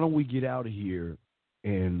 why don't we get out of here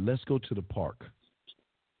and let's go to the park?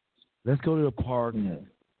 Let's go to the park and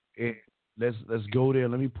let's go there.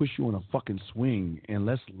 Let me push you on a fucking swing and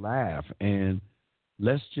let's laugh and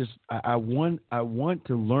let's just. I want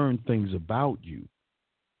to learn things about you,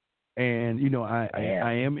 and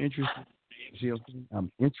I am interested. See, I'm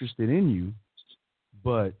interested in you,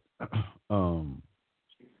 but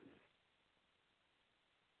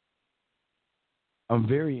I'm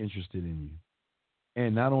very interested in you.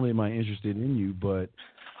 And not only am I interested in you, but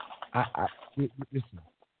listen,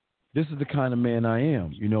 this is the kind of man I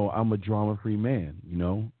am. I'm a drama-free man,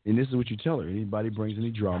 And this is what you tell her. Anybody brings any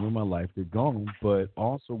drama in my life, they're gone. But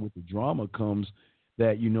also with the drama comes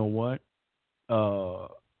that,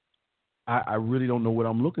 I really don't know what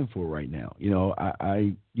I'm looking for right now.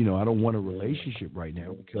 I don't want a relationship right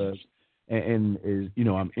now because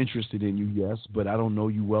I'm interested in you, yes, but I don't know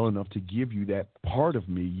you well enough to give you that part of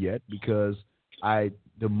me yet because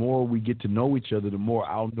the more we get to know each other, the more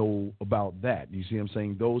I'll know about that. You see what I'm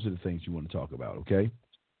saying? Those are the things you want to talk about, okay?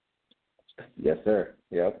 Yes, sir.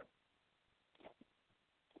 Yep.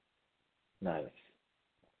 Nice.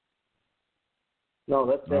 No,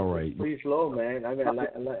 that's all right. Pretty slow, man. I mean, I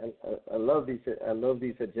love these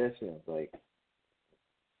suggestions. Like,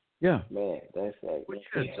 yeah, man, that's like.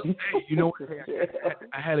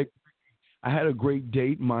 I had a great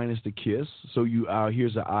date minus the kiss. So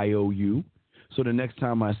here's an IOU. So the next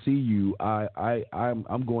time I see you,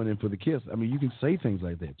 I'm going in for the kiss. I mean, you can say things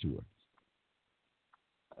like that to her.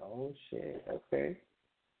 Oh shit! Okay.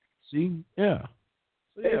 See, yeah.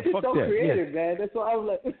 So, yeah, it's fuck so that. creative, man. That's why I'm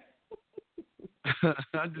like.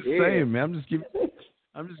 I'm just saying, man. I'm just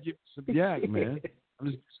giving some yak, man.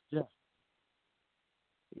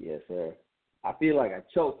 Yes, sir. I feel like I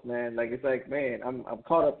choked, man. Like it's like, man, I'm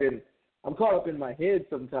caught up in my head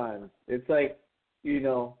sometimes. It's like,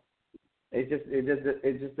 it just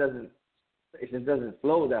doesn't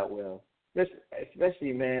flow that well.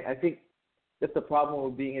 Especially, man, I think that's the problem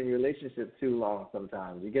with being in relationships too long.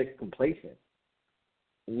 Sometimes you get complacent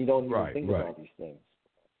and you don't even think about these things.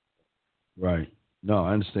 Right. No,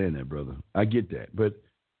 I understand that, brother. I get that. But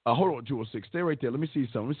Hold on, 206. Stay right there. Let me see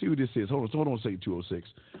something. Let me see who this is. Hold on a second, 206.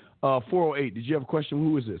 408. Did you have a question?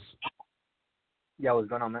 Who is this? Yeah, what's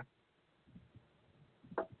going on, man?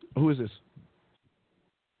 Who is this?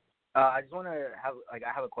 I just want to I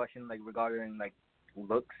have a question regarding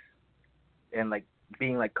looks and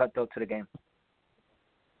being cutthroat to the game.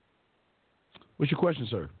 What's your question,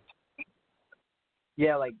 sir?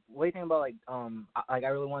 Yeah, what do you think about I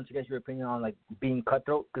really wanted to get your opinion on being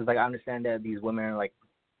cutthroat, because I understand that these women are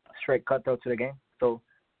straight cutthroat to the game. So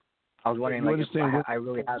I was wondering if I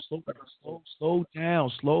really have slow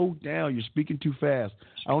down. You're speaking too fast.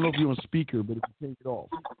 I don't know if you're on speaker, but if you take it off.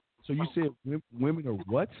 So you said women are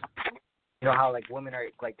what? You know how women are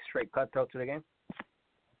straight cutthroat to the game?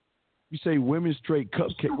 You say women straight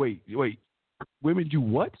cupcake. Wait. Women do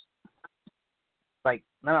what?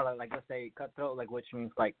 No, let's say cutthroat, which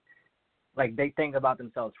means they think about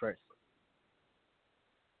themselves first.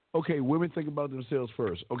 Okay, women think about themselves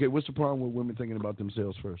first. Okay, what's the problem with women thinking about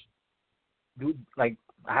themselves first? Do I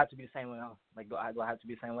have to be the same way? Huh? Do I have to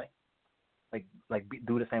be the same way?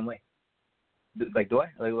 Do the same way? Do I?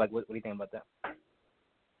 What do you think about that?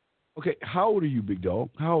 Okay, how old are you, big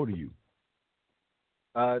dog? How old are you?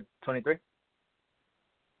 23.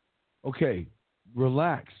 Okay,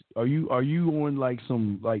 relax. Are you on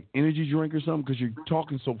some energy drink or something? Because you're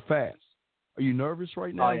talking so fast. Are you nervous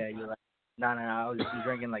right now? Oh yeah, you're right. No. I was just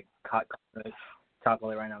drinking hot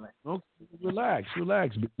chocolate right now, man. Okay, relax,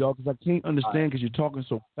 big dog. Because I can't understand because you're talking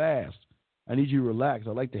so fast. I need you to relax.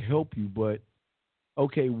 I'd like to help you, but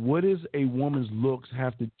okay, what does a woman's looks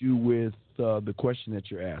have to do with the question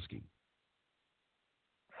that you're asking?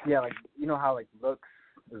 Yeah, you know how looks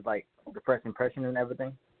is the first impression and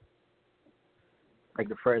everything.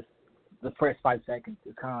 The first 5 seconds.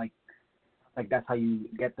 It's kind of that's how you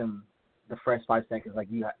get them. The first 5 seconds,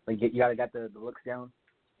 you gotta get the looks down,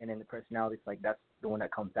 and then the personality. That's the one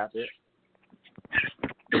that comes after it.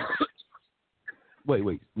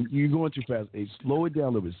 Wait, you're going too fast. Hey, slow it down a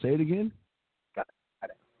little bit. Say it again. Got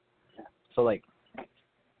it. Yeah.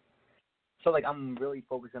 So I'm really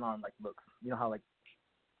focusing on looks. You know how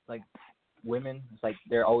women, it's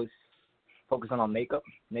they're always focusing on makeup,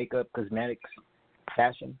 cosmetics,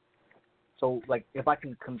 fashion. So if I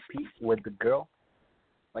can compete with the girl,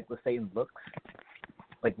 let's say in looks,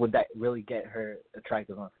 would that really get her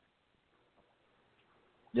attractive enough?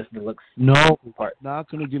 Just the looks. No, not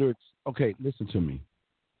gonna get her. Okay, listen to me.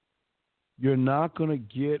 You're not gonna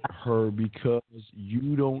get her because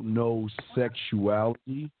you don't know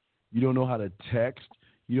sexuality. You don't know how to text.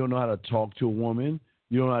 You don't know how to talk to a woman.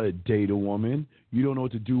 You don't know how to date a woman. You don't know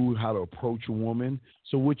what to do, how to approach a woman.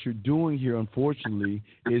 So what you're doing here, unfortunately,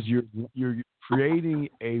 is you're creating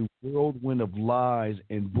a whirlwind of lies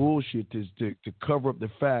and bullshit to cover up the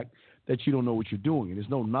fact that you don't know what you're doing. And there's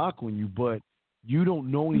no knock on you, but you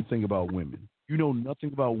don't know anything about women. You know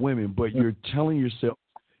nothing about women, but you're telling yourself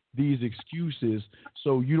these excuses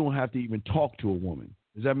so you don't have to even talk to a woman.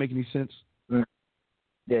 Does that make any sense?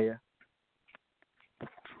 Yeah.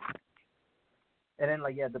 And then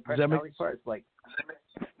the personality part is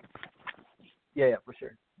yeah, for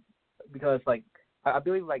sure. Because I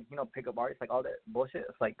believe pickup artists, all that bullshit.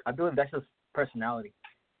 It's I believe that's just personality.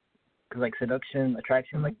 Because seduction,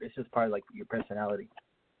 attraction, it's just part of your personality.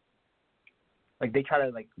 They try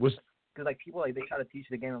to because people they try to teach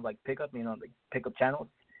the game of pickup, pickup channels.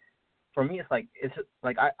 For me, it's just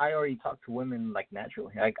I already talk to women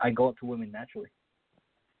naturally. I go up to women naturally.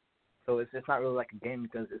 So it's not really a game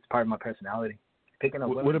because it's part of my personality. Picking up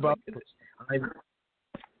women. What about?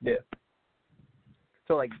 Yeah.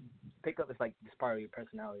 So pickup is just part of your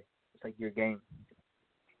personality. It's your game.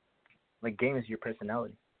 Game is your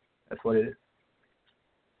personality. That's what it is.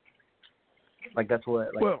 That's what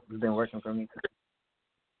has been working for me.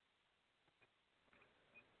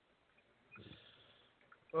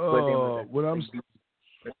 What I'm.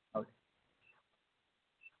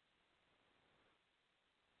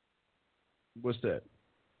 What's that?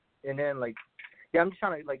 And then I'm just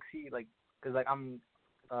trying to see because I'm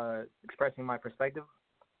expressing my perspective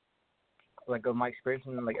of my experience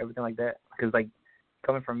and everything like that, because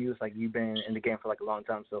coming from you, it's you've been in the game for a long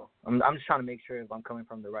time, so I'm just trying to make sure if I'm coming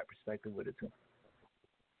from the right perspective with it too.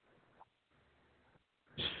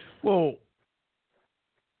 Well,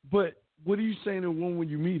 but what are you saying to a woman when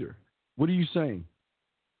you meet her? What are you saying?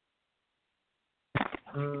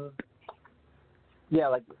 Yeah,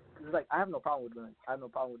 I have no problem with doing it. I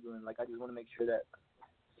just want to make sure that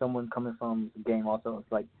someone coming from the game also is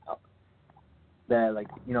that if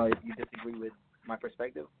you disagree with my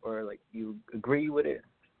perspective or you agree with it,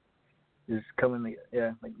 just come in.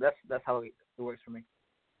 Yeah, that's how it works for me.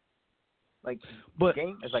 But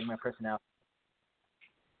game is my personality.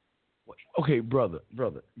 Okay, brother,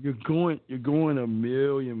 you're going a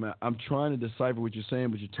million miles. I'm trying to decipher what you're saying,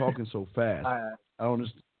 but you're talking so fast. All right. I don't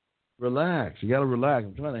understand. Relax. You gotta relax.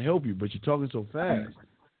 I'm trying to help you, but you're talking so fast.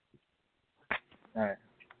 All right.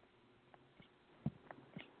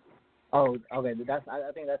 Oh, okay.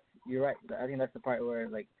 I think that's you're right. I think that's the part where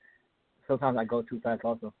like sometimes I go too fast.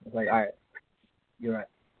 Also, it's like, all right, you're right.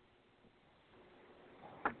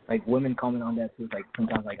 Like women comment on that too. It's like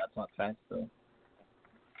sometimes I got talk fast, so.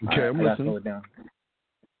 Okay, I'm I gotta listening. slow it down.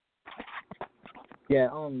 Yeah,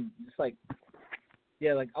 just like,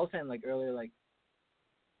 yeah, like I was saying like earlier, like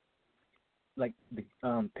the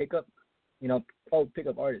pickup,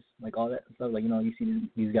 pickup artists, like all that stuff. Like you see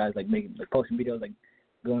these guys like making like posting videos like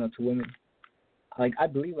going up to women. Like I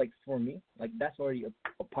believe like for me, like that's already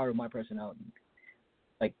a part of my personality.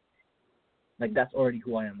 Like that's already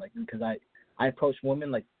who I am. Like because I approach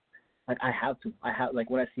women like I have to. I have like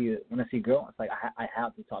when I see a girl, it's like I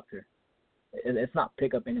have to talk to her. It's not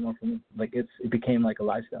pickup anymore for me. Like it became like a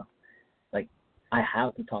lifestyle. Like I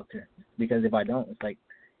have to talk to her because if I don't, it's like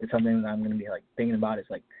it's something that I'm gonna be like thinking about. It's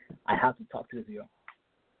like I have to talk to this girl.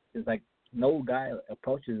 It's like no guy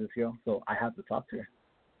approaches this girl, so I have to talk to her.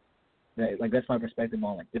 Like that's my perspective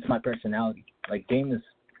on like it's my personality. Like game is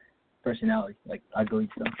personality. Like I believe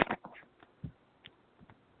so.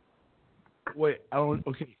 Wait, I don't.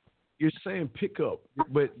 Okay, you're saying pickup,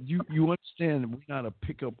 but you understand we're not a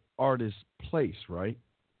pickup artist place, right?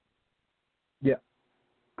 Yeah.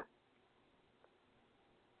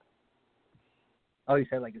 Oh, you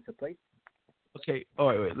said like it's a place? Okay. All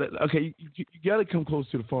right. Wait. Okay. You got to come close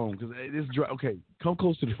to the phone because this. Okay. Come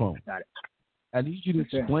close to the phone. Got it. I need you to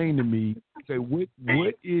explain to me. Okay.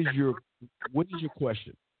 What is your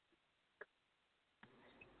question?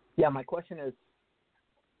 Yeah, my question is,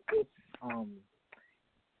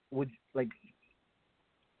 would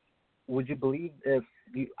you believe if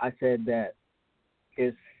I said that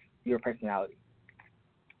it's your personality?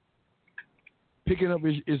 Picking up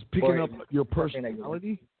is picking up your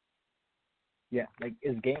personality? Yeah, like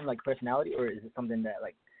is game like personality or is it something that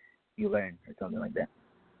like you learn or something like that?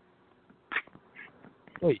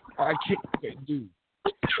 Wait, I can't. Okay, dude.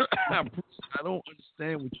 I don't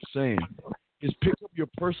understand what you're saying. Is pick up your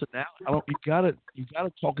personality? You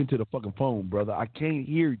gotta talk into the fucking phone, brother. I can't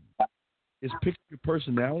hear you. Is pick up your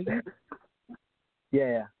personality?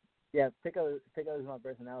 Yeah. Pick up is my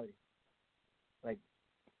personality. Like,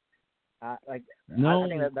 no. I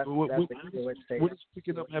think that's the way to say it. What does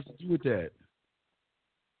picking up have to do with that?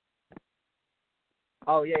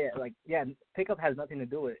 Oh yeah. Like pickup has nothing to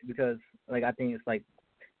do with it because like I think it's like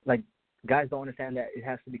guys don't understand that it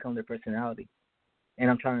has to become their personality, and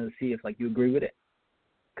I'm trying to see if like you agree with it,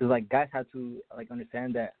 because like guys have to like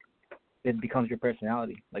understand that it becomes your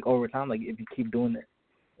personality. Like over time, like if you keep doing it,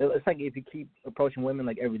 it's like if you keep approaching women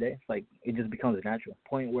like every day, it's like it just becomes a natural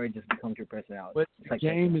point where it just becomes your personality. But it's the like,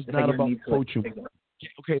 game is not about approaching.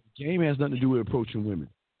 Okay, the game has nothing to do with approaching women.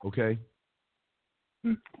 Okay.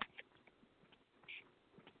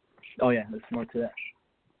 Oh yeah, there's more to that.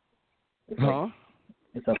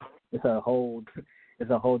 It's it's a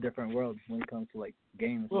whole different world when it comes to like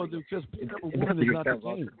games. Well, like, because picking up a woman is not the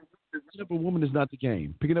game. Picking up a woman is not the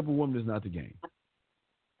game. Picking up a woman is not the game.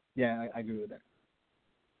 Yeah, I agree with that.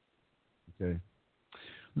 Okay.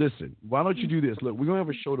 Listen, why don't you do this? Look, we're going to have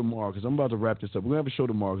a show tomorrow because I'm about to wrap this up. We're going to have a show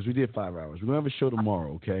tomorrow because we did 5 hours. We're going to have a show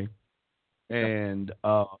tomorrow, okay? And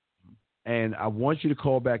I want you to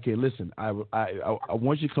call back in. Listen, I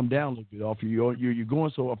want you to come down a little bit off. You're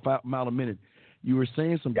going so a mile a minute. You were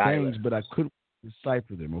saying some things, but I couldn't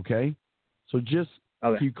decipher them, okay? So just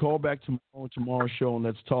can you call back tomorrow's show and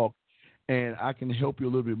let's talk, and I can help you a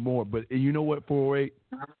little bit more. But you know what, 408?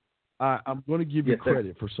 I'm going to give you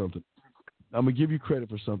credit for something. I'm going to give you credit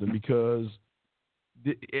for something because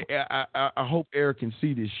I hope Eric can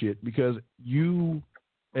see this shit because you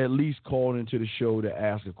at least called into the show to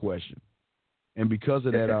ask a question. And because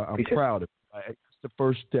of that, I'm proud of it. It's the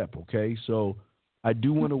first step, okay? So I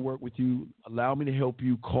do want to work with you. Allow me to help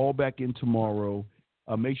you. Call back in tomorrow.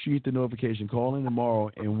 Make sure you hit the notification. Call in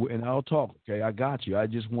tomorrow, and I'll talk, okay? I got you. I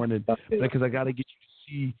just wanted because I got to get you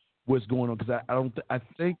to see what's going on because I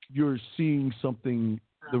think you're seeing something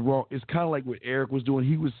the wrong. It's kind of like what Eric was doing.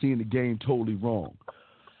 He was seeing the game totally wrong.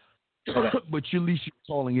 But at least you're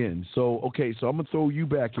calling in. So, okay, so I'm going to throw you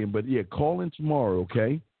back in. But, yeah, call in tomorrow,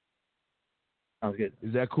 okay? Sounds good.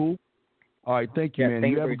 Is that cool? All right, thank you, man.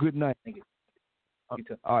 You have a good night. Thank you. You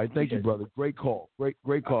too. All right, thank you, brother. Great call.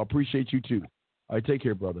 Great call. Appreciate you, too. All right, take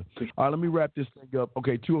care, brother. All right, let me wrap this thing up.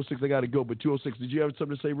 Okay, 206, I got to go. But 206, did you have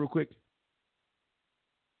something to say real quick?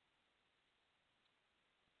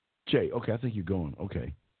 Jay, okay, I think you're going.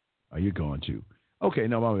 Okay. You're going, too. Okay,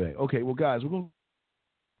 no, my bad. Okay, well, guys, we're going to.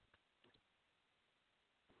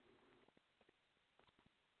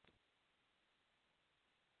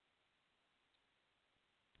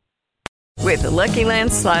 With the Lucky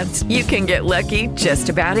Land Slots, you can get lucky just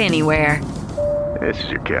about anywhere. This is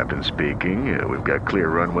your captain speaking. We've got clear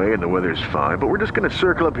runway and the weather's fine, but we're just going to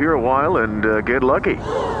circle up here a while and get lucky.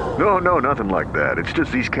 No, nothing like that. It's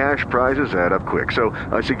just these cash prizes add up quick. So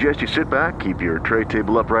I suggest you sit back, keep your tray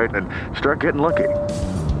table upright, and start getting lucky.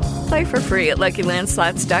 Play for free at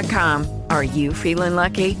LuckyLandSlots.com. Are you feeling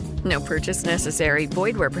lucky? No purchase necessary.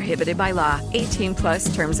 Void where prohibited by law.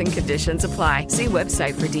 18+ terms and conditions apply. See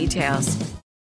website for details.